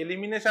only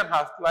elimination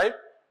half-life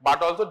but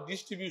also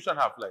distribution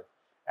half-life.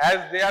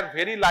 As they are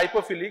very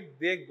lipophilic,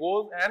 they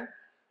go and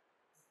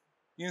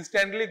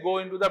instantly go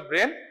into the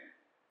brain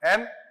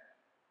and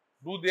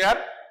do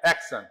their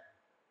action,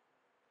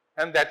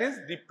 and that is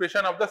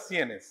depression of the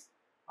CNS.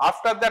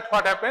 After that,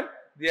 what happened?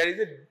 There is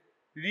a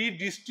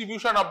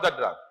redistribution of the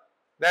drug.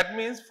 That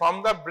means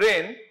from the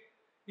brain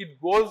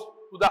it goes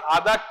to the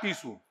other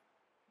tissue.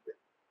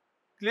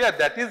 Clear?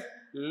 That is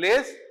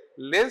less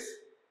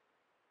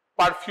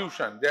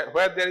perfusion,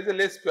 where there is a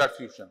less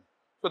perfusion.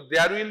 So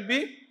there will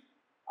be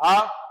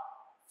a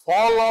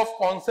fall of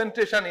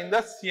concentration in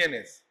the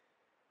CNS.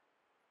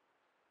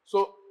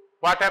 So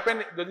what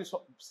happened? যদি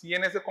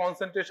CNS এর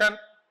concentration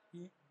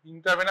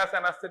intravenous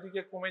anesthetic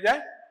এ কমে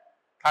যায়,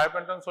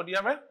 thiopentone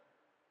sodium এর,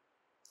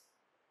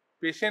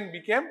 patient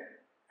became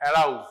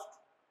aroused.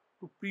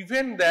 To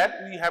prevent that,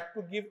 we have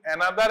to give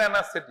another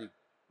anesthetic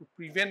to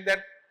prevent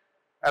that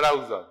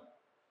arousal.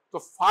 So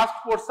first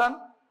portion,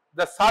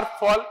 the sharp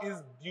fall is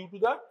due to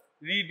the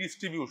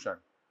redistribution.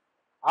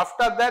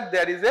 After that,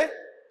 there is a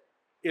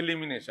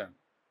elimination.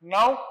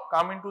 Now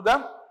coming to the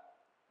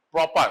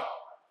proper.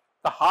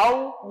 So how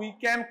we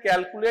can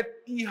calculate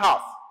T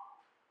half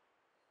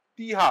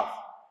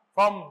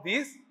from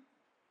this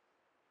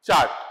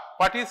chart.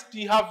 What is T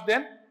half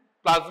then?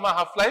 Plasma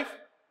half-life.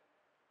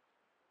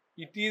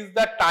 It is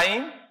the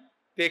time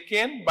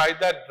taken by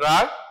the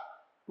drug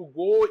to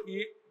go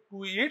to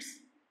its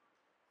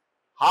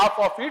half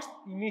of its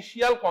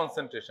initial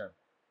concentration.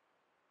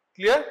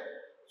 Clear?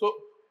 So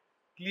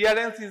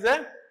clearance is a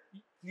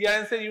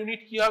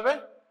unit ki hobe?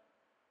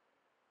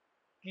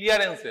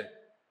 Clearance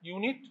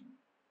unit,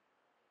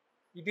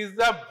 it is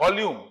the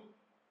volume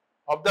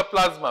of the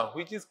plasma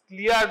which is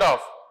cleared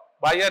off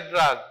by a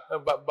drug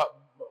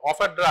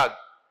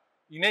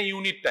in a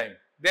unit time.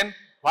 Then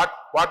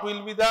what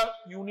will be the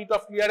unit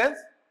of clearance?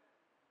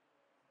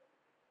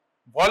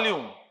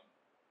 Volume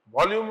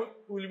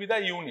will be the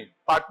unit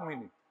per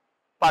minute,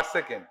 per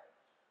second.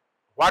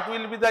 What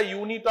will be the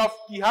unit of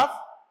T half?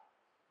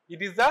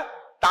 It is the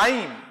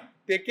time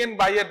taken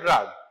by a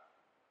drug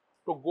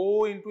to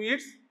go into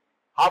its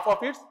half of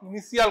its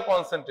initial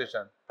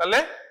concentration. তাহলে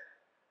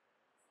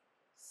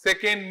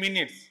second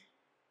minutes.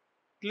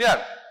 Clear?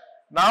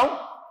 Now,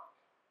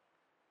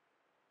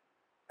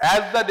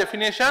 as the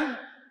definition,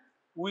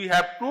 we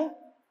have to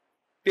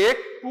take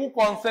two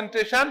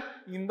concentration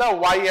in the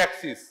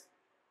y-axis.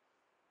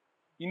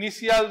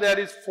 Initial there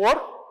is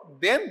 4,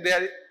 then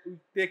there we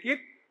take it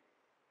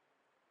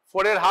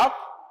 4.5,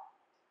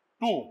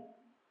 2.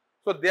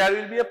 So there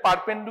will be a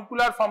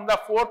perpendicular from the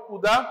 4 to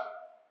the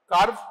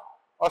curve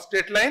or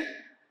straight line.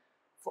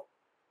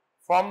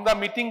 From the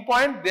meeting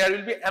point, there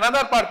will be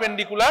another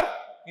perpendicular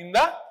in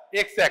the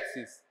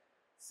x-axis.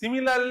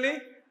 Similarly,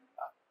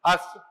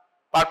 as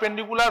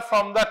perpendicular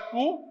from the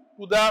 2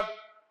 to the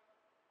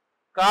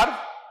curve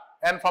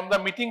and from the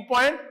meeting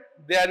point,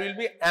 there will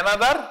be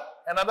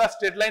another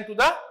straight line to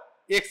the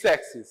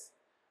x-axis.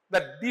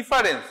 The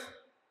difference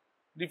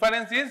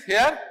is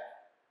here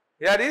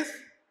is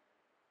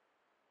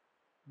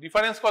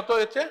difference koto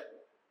hoyeche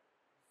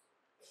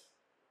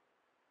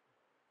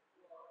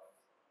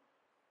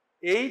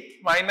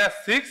 8 minus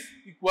 6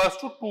 equals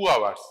to 2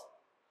 hours.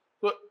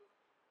 So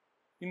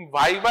in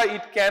Viva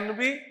it can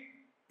be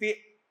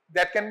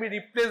that can be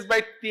replaced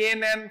by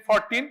 10 and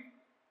 14.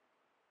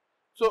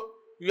 So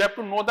you have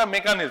to know the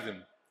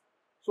mechanism.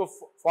 So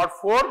for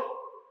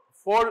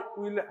 4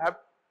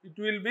 it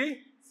will be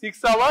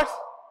 6 hours,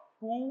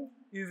 2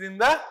 is in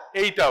the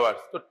 8 hours.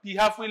 So T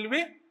half will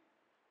be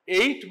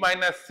 8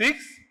 minus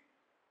 6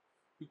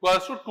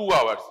 equals to 2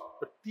 hours.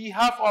 So T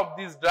half of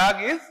this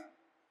drug is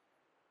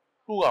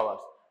 2 hours.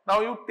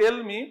 Now you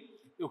tell me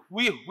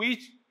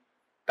which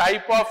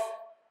type of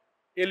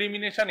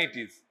elimination it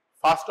is,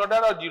 first order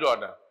or zero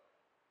order?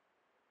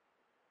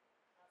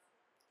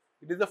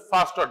 It is the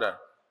first order.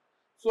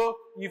 So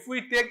if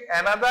we take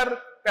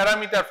another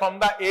parameter from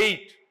the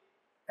 8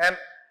 and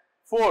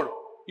 4,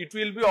 it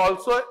will be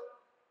also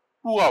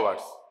 2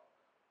 hours.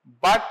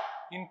 But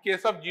in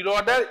case of zero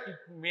order, it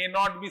may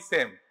not be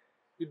same.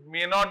 It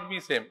may not be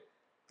same.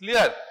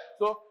 Clear?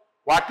 So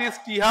what is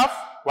T half?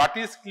 What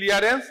is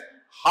clearance?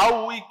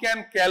 How we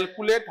can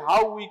calculate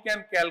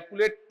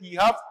T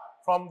half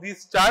from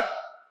this chart?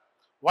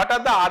 What are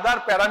the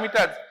other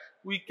parameters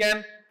we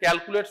can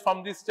calculate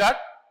from this chart?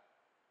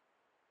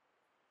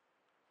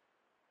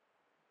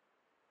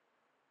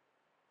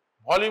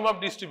 Volume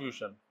of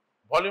distribution.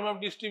 Volume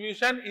of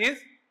distribution is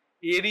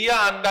area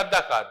under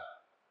the curve.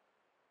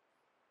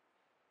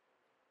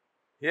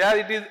 Here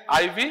it is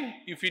IV.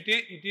 If it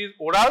is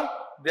oral,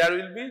 there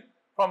will be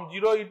from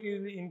 0 it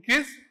will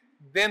increase,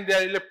 then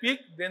there will be a peak,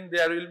 then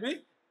there will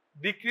be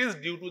decrease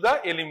due to the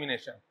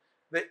elimination.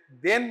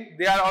 Then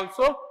there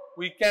also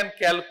we can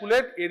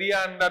calculate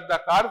area under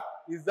the curve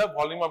is the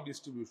volume of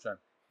distribution.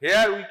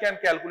 Here we can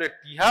calculate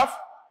T half,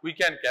 we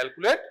can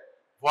calculate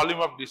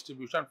volume of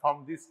distribution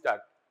from this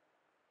chart.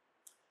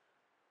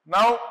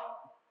 Now,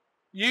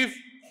 if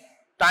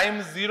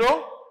times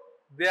 0,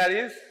 there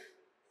is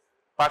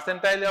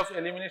percentile of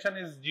elimination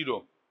is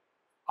 0.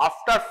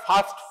 After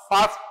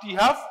first T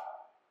half,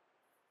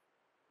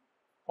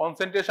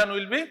 concentration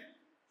will be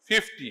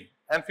 50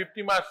 and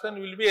 50%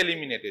 will be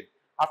eliminated.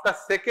 After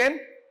second,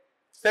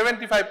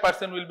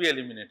 75% will be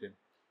eliminated.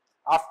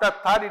 After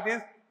third, it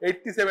is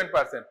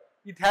 87%.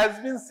 It has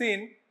been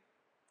seen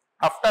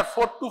after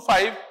 4 to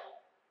 5,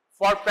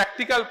 for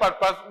practical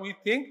purpose, we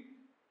think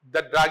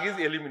the drug is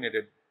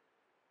eliminated.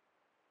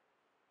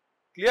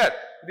 Clear?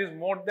 It is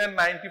more than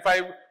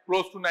 95,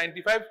 close to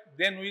 95.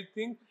 Then we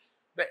think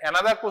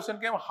another question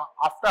came,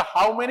 after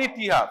how many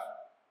T half?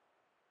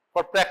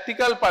 For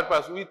practical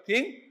purpose, we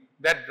think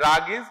that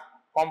drug is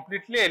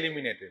completely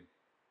eliminated.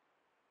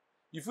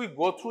 If we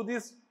go through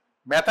this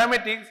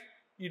mathematics,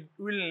 it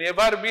will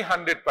never be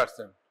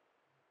 100%.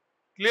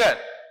 Clear?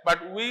 But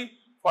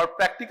for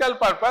practical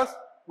purpose,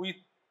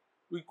 we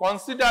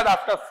consider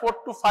after 4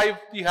 to 5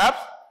 T halves,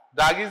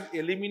 drug is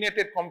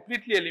eliminated,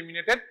 completely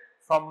eliminated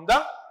from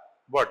the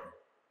body.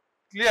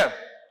 Clear?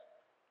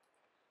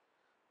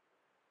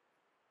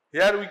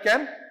 Here we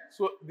can,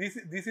 so this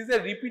is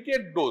a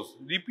repeated dose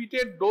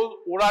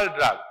oral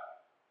drug.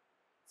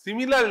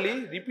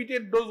 Similarly,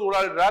 repeated dose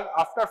oral drug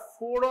after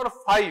 4 or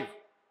 5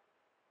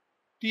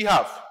 T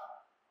half,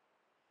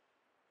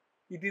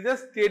 it is a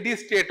steady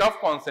state of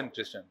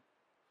concentration.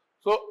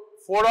 So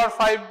 4 or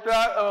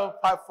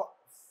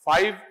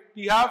 5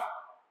 T half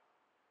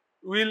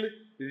will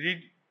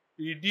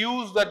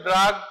reduce the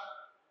drug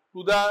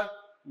to the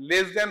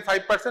less than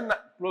 5%,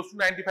 close to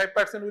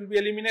 95% will be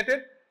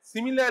eliminated.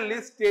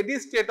 Similarly, steady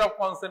state of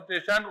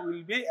concentration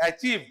will be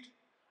achieved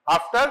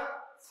after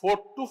 4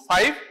 to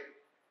 5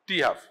 T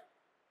half.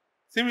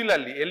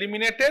 Similarly,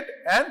 eliminated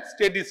and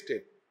steady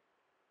state.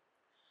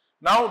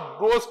 Now,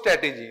 dose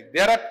strategy.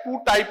 There are two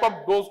types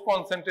of dose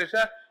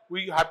concentration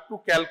we have to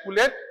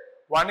calculate.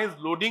 One is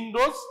loading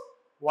dose,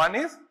 one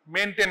is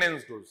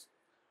maintenance dose.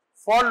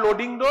 For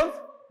loading dose,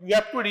 you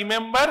have to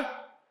remember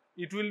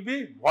it will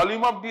be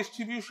volume of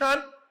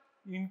distribution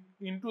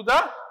into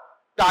the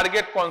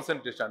target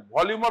concentration.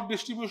 Volume of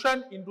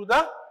distribution into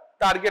the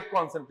target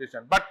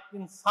concentration. But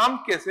in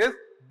some cases,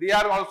 they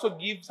are also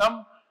give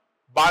some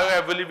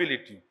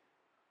bioavailability.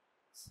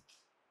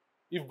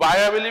 If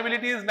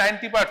bioavailability is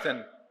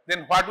 90%,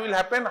 then what will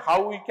happen?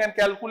 How we can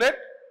calculate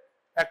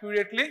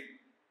accurately?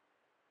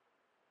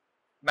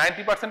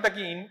 90% টা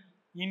কি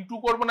into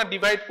করব না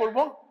divide করব?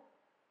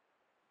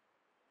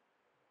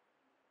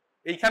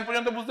 এইখান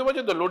পর্যন্ত বুঝতে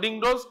পারছো তো? লোডিং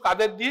ডোজ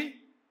কাদের দিই?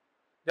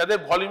 যাদের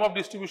volume of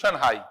distribution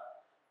high.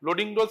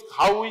 Loading dose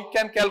how we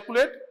can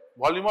calculate?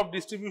 Volume of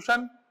distribution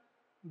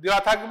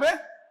দেওয়া থাকবে,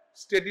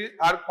 স্টেডি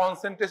আর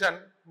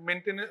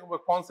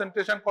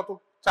কনসেন্ট্রেশন কত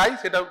চাই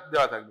সেটা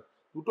দেওয়া থাকবে।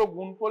 দুটো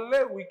গুণ করলে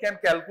we can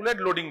calculate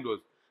loading dose.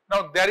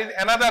 Now there is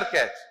another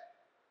catch.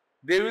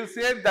 they will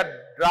say that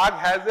drug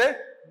has a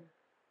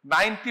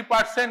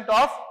 90%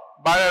 of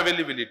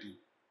bioavailability.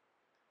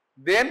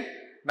 Then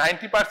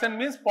 90%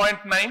 means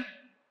 0.9.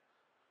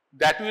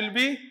 That will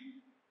be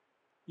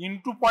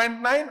into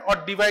 0.9 or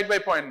divide by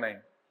 0.9.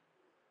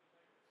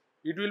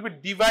 It will be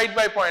divide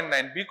by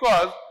 0.9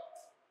 because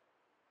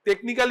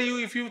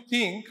technically if you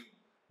think,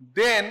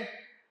 then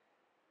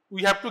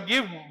we have to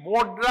give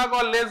more drug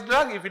or less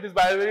drug. If it is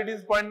bioavailability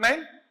is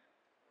 0.9,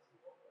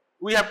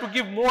 we have to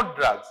give more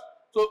drugs.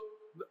 So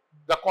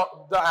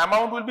the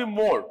amount will be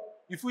more.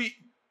 If we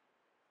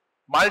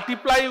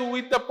multiply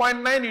with the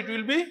 0.9, it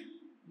will be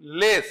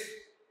less.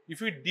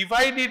 If we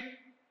divide it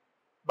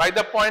by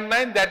the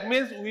 0.9, that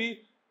means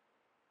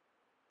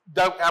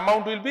the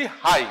amount will be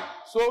high.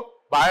 So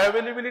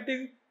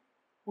bioavailability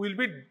will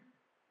be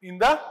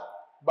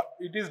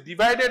it is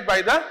divided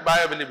by the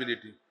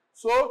bioavailability.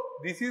 So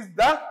this is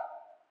the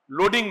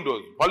loading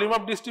dose, volume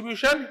of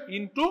distribution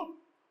into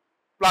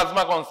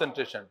plasma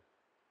concentration.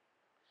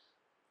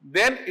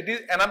 Then it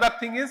is another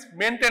thing is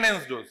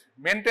maintenance dose.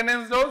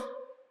 Maintenance dose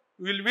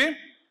will be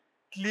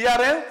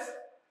clearance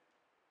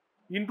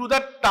into the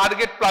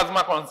target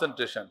plasma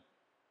concentration.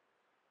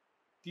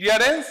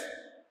 Clearance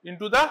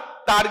into the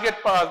target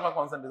plasma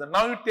concentration.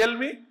 Now you tell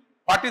me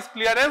what is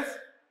clearance?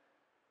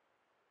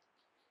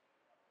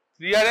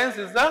 Clearance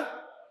is the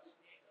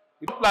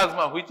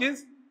plasma which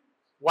is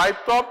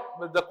wiped off,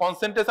 the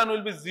concentration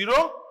will be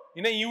 0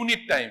 in a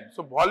unit time.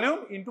 So volume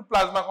into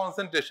plasma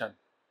concentration.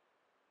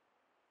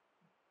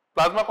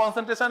 Plasma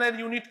concentration er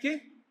unit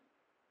ki?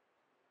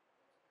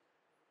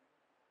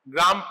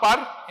 Gram per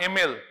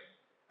ml.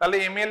 তাহলে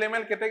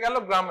ml কেটে গেল,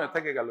 গ্রামে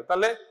থেকে গেল।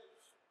 তাহলে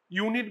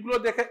unit গুলো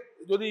দেখে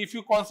যদি if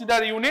you consider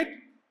unit,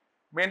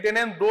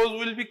 maintenance dose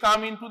will be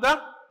come into the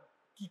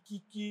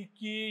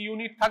কি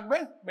ইউনিট থাকবে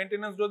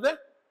maintenance dose এ?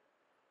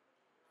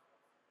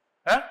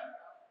 হ্যাঁ,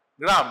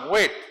 গ্রাম,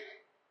 ওয়েট,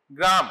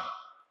 গ্রাম,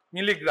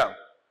 মিলিগ্রাম।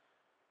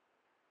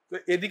 তো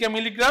এদিকে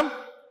মিলিগ্রাম,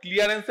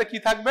 ক্লিয়ারেন্সে কি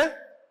থাকবে?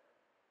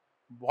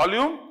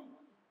 Volume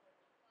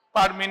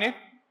per minute.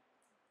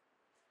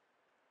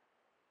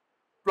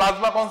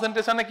 প্লাজমা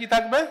কনসেন্ট্রেশনে কি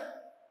থাকবে?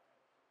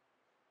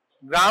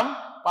 গ্রাম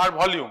পার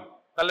ভলিউম।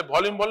 তাহলে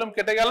ভলিউম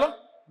কেটে গেল,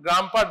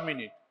 গ্রাম পার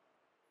মিনিট।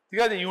 ঠিক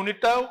আছে,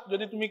 ইউনিটটাও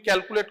যদি তুমি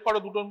ক্যালকুলেট করো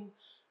দুটো,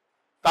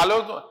 তাহলেও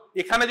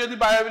এখানে যদি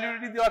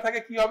বায়োঅ্যাভেলেবিলিটি দেওয়া থাকে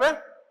কি হবে?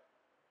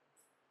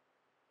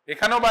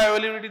 এখানেও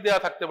বায়োঅ্যাভেলেবিলিটি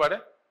দেওয়া থাকতে পারে।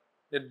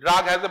 The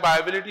drug has a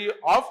bioavailability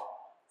of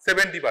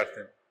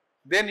 70%.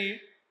 Then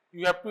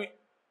you have to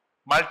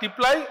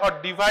multiply or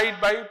divide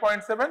by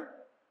 0.7.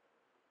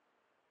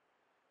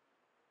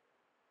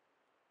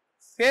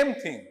 Same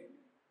thing.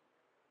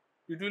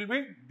 It will be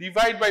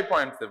divide by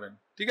 0.7.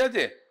 ঠিক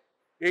আছে,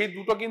 এই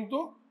দুটো কিন্তু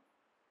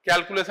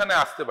ক্যালকুলেশনে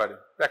আসতে পারে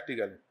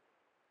প্র্যাকটিক্যালি।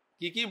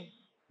 কি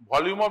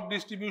ভলিউম অফ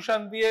ডিস্ট্রিবিউশন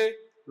দিয়ে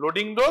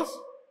loading dose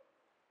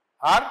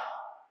R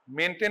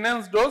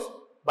maintenance dose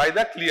by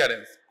the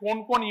clearance. কোন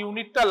কোন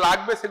ইউনিটটা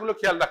লাগবে সেগুলো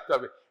খেয়াল রাখতে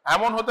হবে।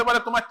 এমন হতে পারে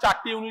তোমার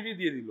 4টি ইউনিটই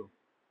দিয়ে দিল,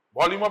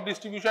 ভলিউম অফ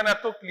ডিস্ট্রিবিউশন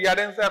এত,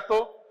 ক্লিয়ারেন্স এত,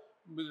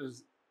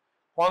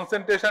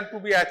 কনসেন্ট্রেশন টু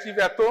বি অ্যাচিভ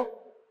এত,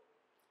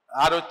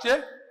 আর হচ্ছে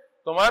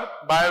তোমার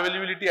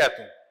বায়োঅ্যাভেলেবিলিটি এত।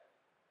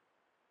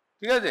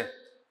 ঠিক আছে,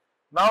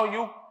 now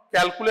you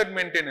calculate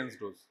maintenance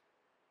dose.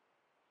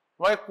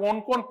 তোমাকে কোন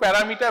কোন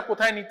প্যারামিটার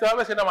কোথায় নিতে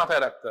হবে সেটা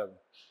মাথায় রাখতে হবে।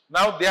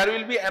 নাও there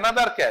will be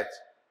another catch,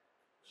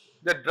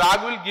 the drug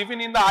will given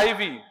in the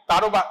IV,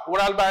 তারও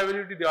ওরাল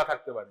বায়োঅ্যাভেলেবিলিটি দেওয়া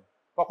থাকতে পারে।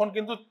 তখন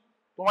কিন্তু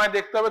তোমায়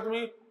দেখতে হবে তুমি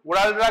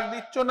ওরাল ড্রাগ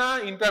দিচ্ছ না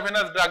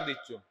ইন্ট্রাভেনাস ড্রাগ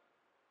দিচ্ছ।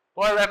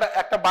 তোমার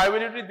একটা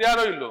বায়োঅ্যাভেলেবিলিটি দেওয়া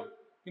রইলো,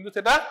 কিন্তু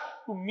সেটা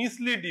টু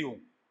মিসলিড ইউ।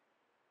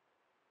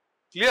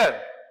 ক্লিয়ার?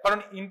 কারণ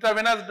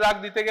ইন্ট্রাভেনাস ড্রাগ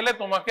দিতে গেলে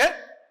তোমাকে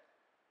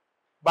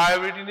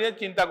বায়োঅ্যাভেলেবিলিটি নিয়ে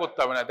চিন্তা করতে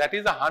হবে না, দ্যাট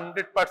ইজ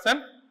 100%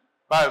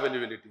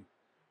 বায়োঅ্যাভেলেবিলিটি।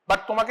 বাট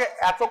তোমাকে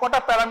এত কটা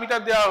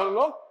প্যারামিটার দেওয়া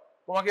হলো,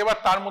 তোমাকে এবার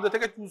তার মধ্যে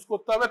থেকে চুজ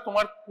করতে হবে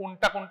তোমার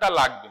কোনটা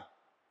লাগবে।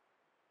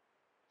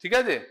 ঠিক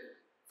আছে,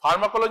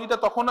 ফার্মাকোলজিটা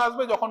তখন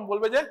আসবে যখন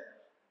বলবে যে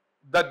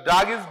the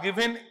drug is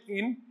given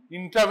in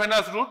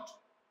intravenous route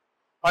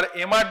or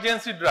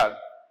emergency drug.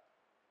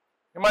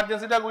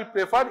 Emergency drug we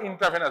prefer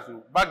intravenous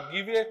route, but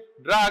give a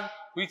drug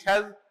which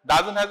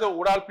doesn't have a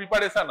oral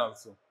preparation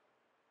also.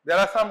 There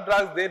are some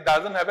drugs they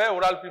doesn't have a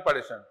oral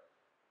preparation.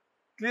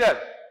 Clear?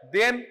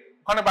 Then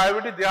ওখানে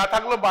bioavailability দেওয়া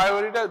থাকলো,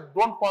 bioavailability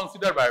don't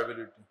consider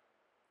bioavailability.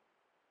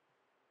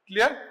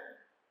 Clear?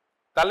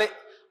 তাহলে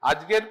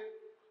আজকের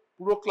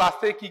পুরো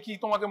ক্লাসে কি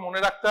তোমাকে মনে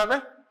রাখতে হবে?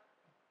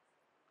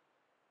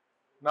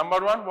 নাম্বার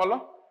 1 বলো,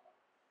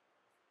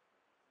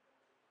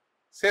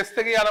 শেষ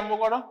থেকেই আরম্ভ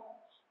করো।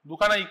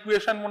 দুখানা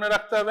ইকুয়েশন মনে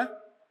রাখতে হবে,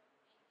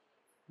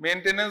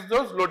 maintenance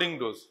dose, loading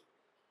dose.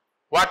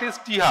 What is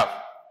T half,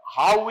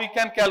 how we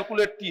can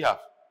calculate T half.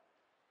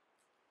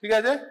 ঠিক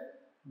আছে,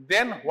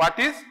 দেন what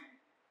is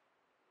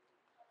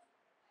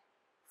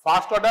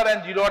first order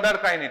and zero order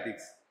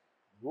kinetics,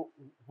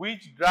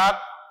 which drug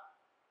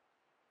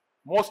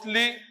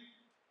mostly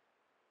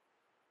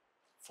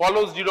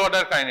follows zero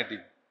order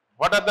kinetics.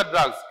 What are the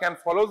drugs can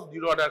follow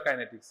zero order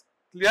kinetics?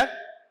 Clear?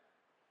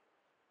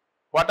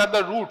 What are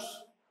the routes?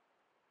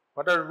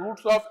 What are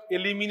routes of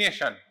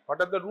elimination? What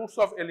are the routes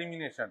of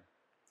elimination?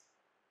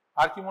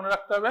 আর কি মনে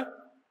রাখতে হবে?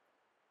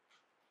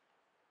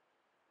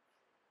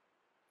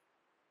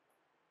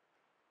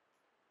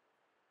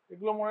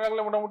 এগুলো মনে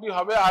রাখলে মোটামুটি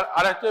হবে।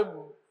 আর হচ্ছে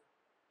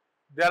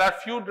there are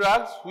few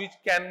drugs which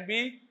can be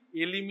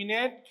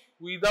eliminated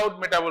without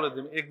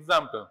metabolism.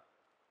 Example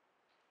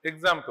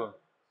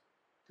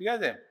ঠিক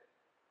আছে,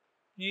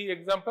 কি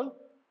example?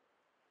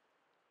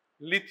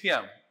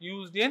 lithium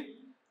used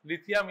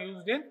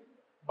in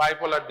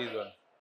bipolar disorder.